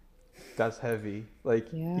heavy. Like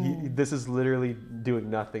this is literally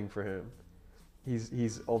doing nothing for him.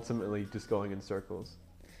 He's ultimately just going in circles.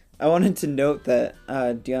 I wanted to note that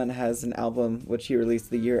Dion has an album which he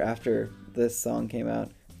released the year after this song came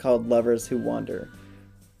out called Lovers Who Wander.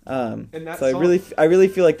 And that so song, I really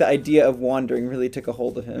feel like the idea of wandering really took a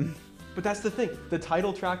hold of him. But that's the thing. The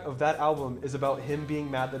title track of that album is about him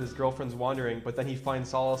being mad that his girlfriend's wandering, but then he finds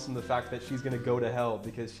solace in the fact that she's going to go to hell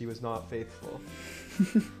because she was not faithful. He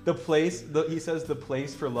says the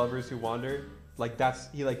place for lovers who wander, like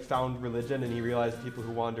he like found religion and he realized people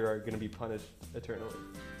who wander are going to be punished eternally,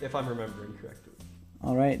 if I'm remembering correctly.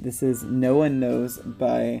 All right, this is No One Knows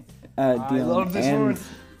by Dion. I love this and one.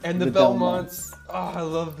 And the Belmonts. Oh, I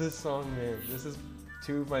love this song, man. This is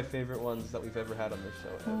 2 of my favorite ones that we've ever had on this show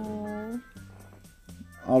ever.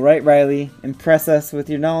 All right, Riley, impress us with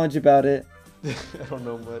your knowledge about it. I don't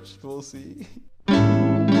know much. We'll see.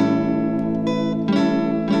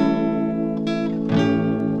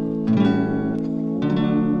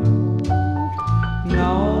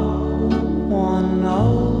 No one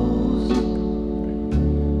knows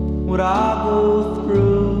what I go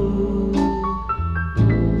through,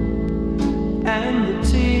 and the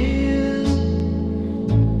tears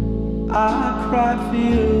I cry for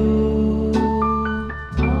you.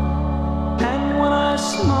 And when I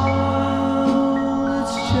smile,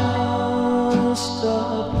 it's just a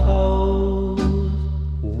pose.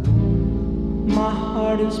 My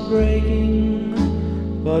heart is breaking,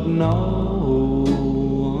 but no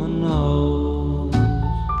one knows.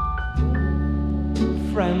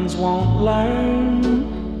 Friends won't learn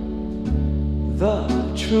the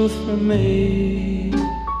truth from me.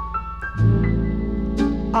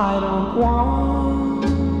 I don't want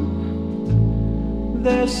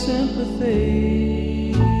their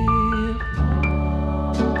sympathy.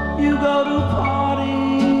 You go to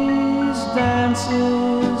parties,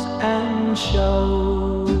 dances, and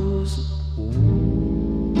shows.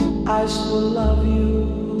 I still love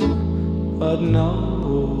you, but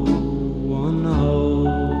no one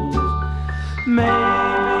knows.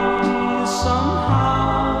 Maybe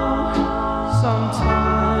somehow,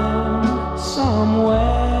 sometime,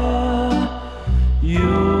 somewhere,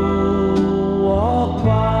 you walk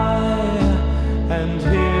by and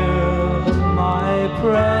hear my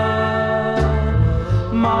prayer.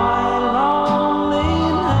 My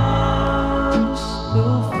loneliness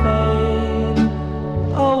will fade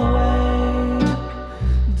away.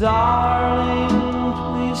 mind,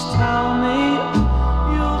 please tell me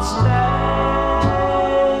you'll stay.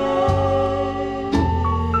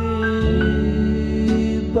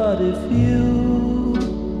 But if you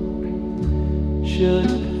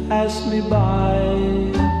should pass me by,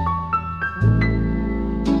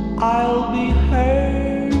 I'll be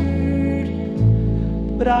hurt,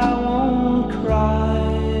 but I won't cry.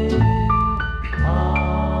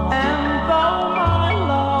 And though my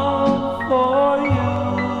love for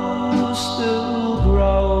you still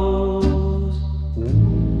grows,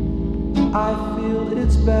 I feel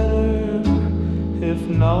it's better if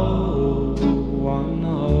no one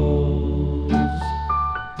knows.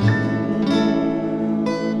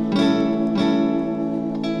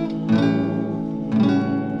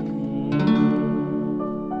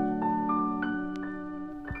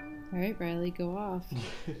 All right, Riley, go off.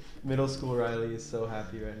 Middle school Riley is so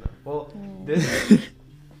happy right now. Well, this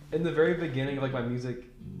in the very beginning of like my music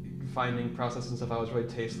finding process and stuff, I was really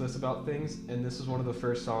tasteless about things, and this was one of the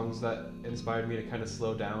first songs that inspired me to kind of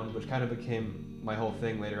slow down, which kind of became my whole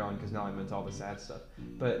thing later on because now I'm into all the sad stuff.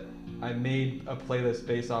 But I made a playlist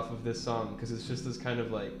based off of this song because it's just this kind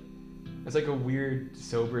of like, it's like a weird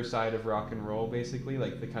sober side of rock and roll, basically,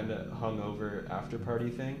 like the kind of hungover after party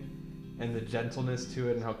thing. And the gentleness to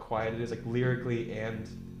it and how quiet it is, like lyrically and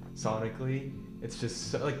sonically, it's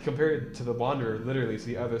just so, like compared to The Wanderer, literally it's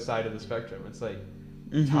the other side of the spectrum. It's like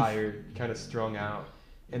tired, kind of strung out,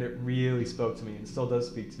 and it really spoke to me and still does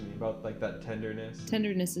speak to me about like that tenderness.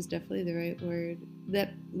 Tenderness is definitely the right word.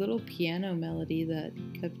 That little piano melody that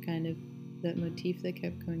kept kind of, that motif that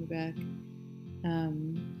kept going back,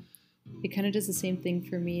 it kind of does the same thing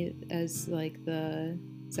for me as like the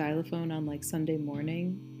xylophone on like Sunday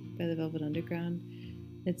Morning by the Velvet Underground.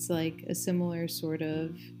 It's like a similar sort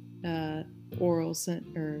of oral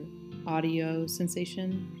or audio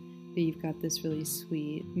sensation, but you've got this really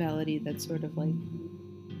sweet melody that's sort of like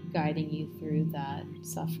guiding you through that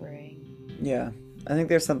suffering. Yeah, I think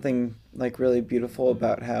there's something like really beautiful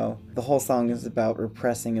about how the whole song is about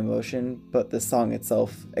repressing emotion, but the song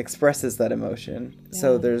itself expresses that emotion. Yeah.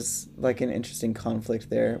 So there's like an interesting conflict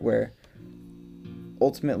there where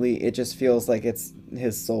ultimately it just feels like it's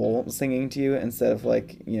his soul singing to you instead of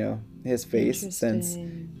like, you know, his face, since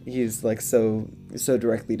he's like so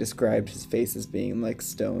directly described his face as being like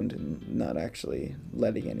stoned and not actually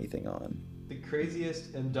letting anything on. The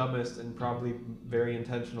craziest and dumbest and probably very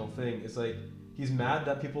intentional thing is like he's mad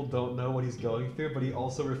that people don't know what he's going through, but he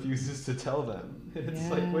also refuses to tell them. It's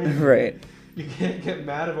like, wait, right. You can't get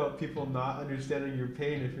mad about people not understanding your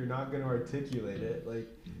pain if you're not going to articulate it. Like,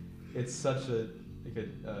 it's such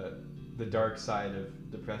the dark side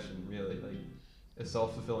of depression, really, like a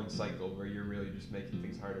self-fulfilling cycle where you're really just making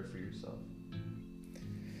things harder for yourself.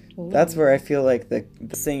 That's where I feel like the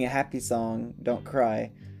sing a happy song, don't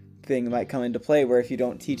cry thing might come into play, where if you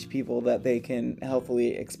don't teach people that they can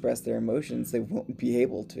healthily express their emotions, they won't be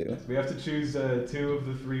able to. We have to choose 2 of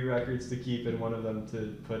the 3 records to keep and one of them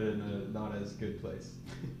to put in a not as good place.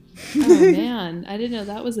 Oh man, I didn't know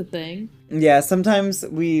that was a thing. Yeah, sometimes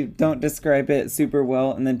we don't describe it super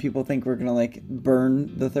well and then people think we're gonna like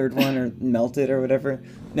burn the third one or melt it or whatever.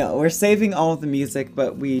 No, we're saving all of the music,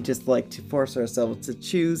 but we just like to force ourselves to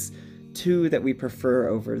choose 2 that we prefer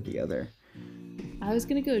over the other. I was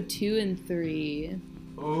gonna go 2 and 3.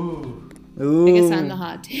 Ooh. I guess I'm the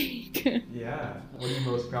hot take. Yeah. What are you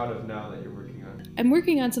most proud of now that you're working on? I'm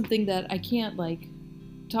working on something that I can't like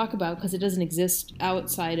talk about because it doesn't exist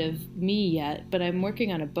outside of me yet, but I'm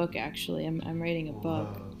working on a book actually. I'm writing a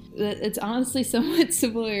book. It's honestly somewhat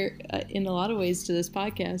similar in a lot of ways to this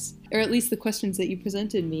podcast, or at least the questions that you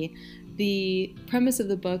presented me. The premise of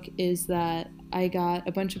the book is that I got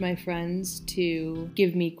a bunch of my friends to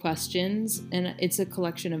give me questions, and it's a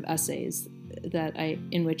collection of essays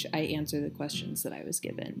in which I answer the questions that I was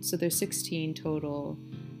given. So there's 16 total,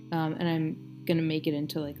 and I'm gonna make it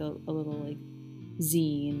into like a little like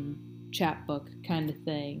zine chapbook kind of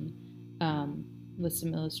thing, with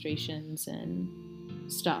some illustrations and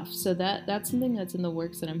stuff. So that's something that's in the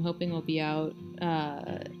works, and I'm hoping will be out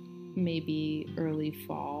maybe early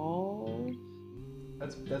fall.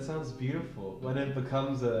 That sounds beautiful. When it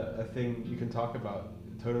becomes a thing you can talk about,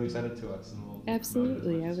 totally send it to us and we'll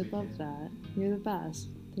Absolutely, I would love that. You're the best.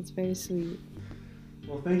 That's very sweet.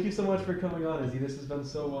 Well, thank you so much for coming on, Izzy. This has been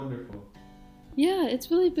so wonderful. Yeah,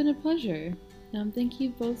 it's really been a pleasure. Thank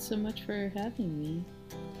you both so much for having me.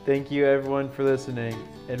 Thank you everyone for listening,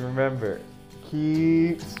 and remember,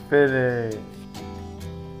 keep spinning.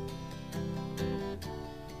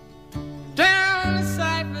 Down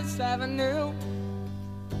Cypress Avenue,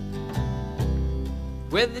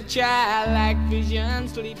 with the childlike vision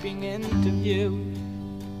sleeping into view.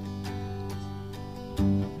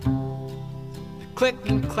 click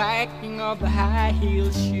and clacking of the high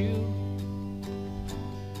heel shoe.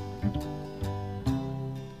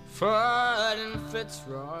 Ford and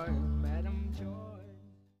Fitzroy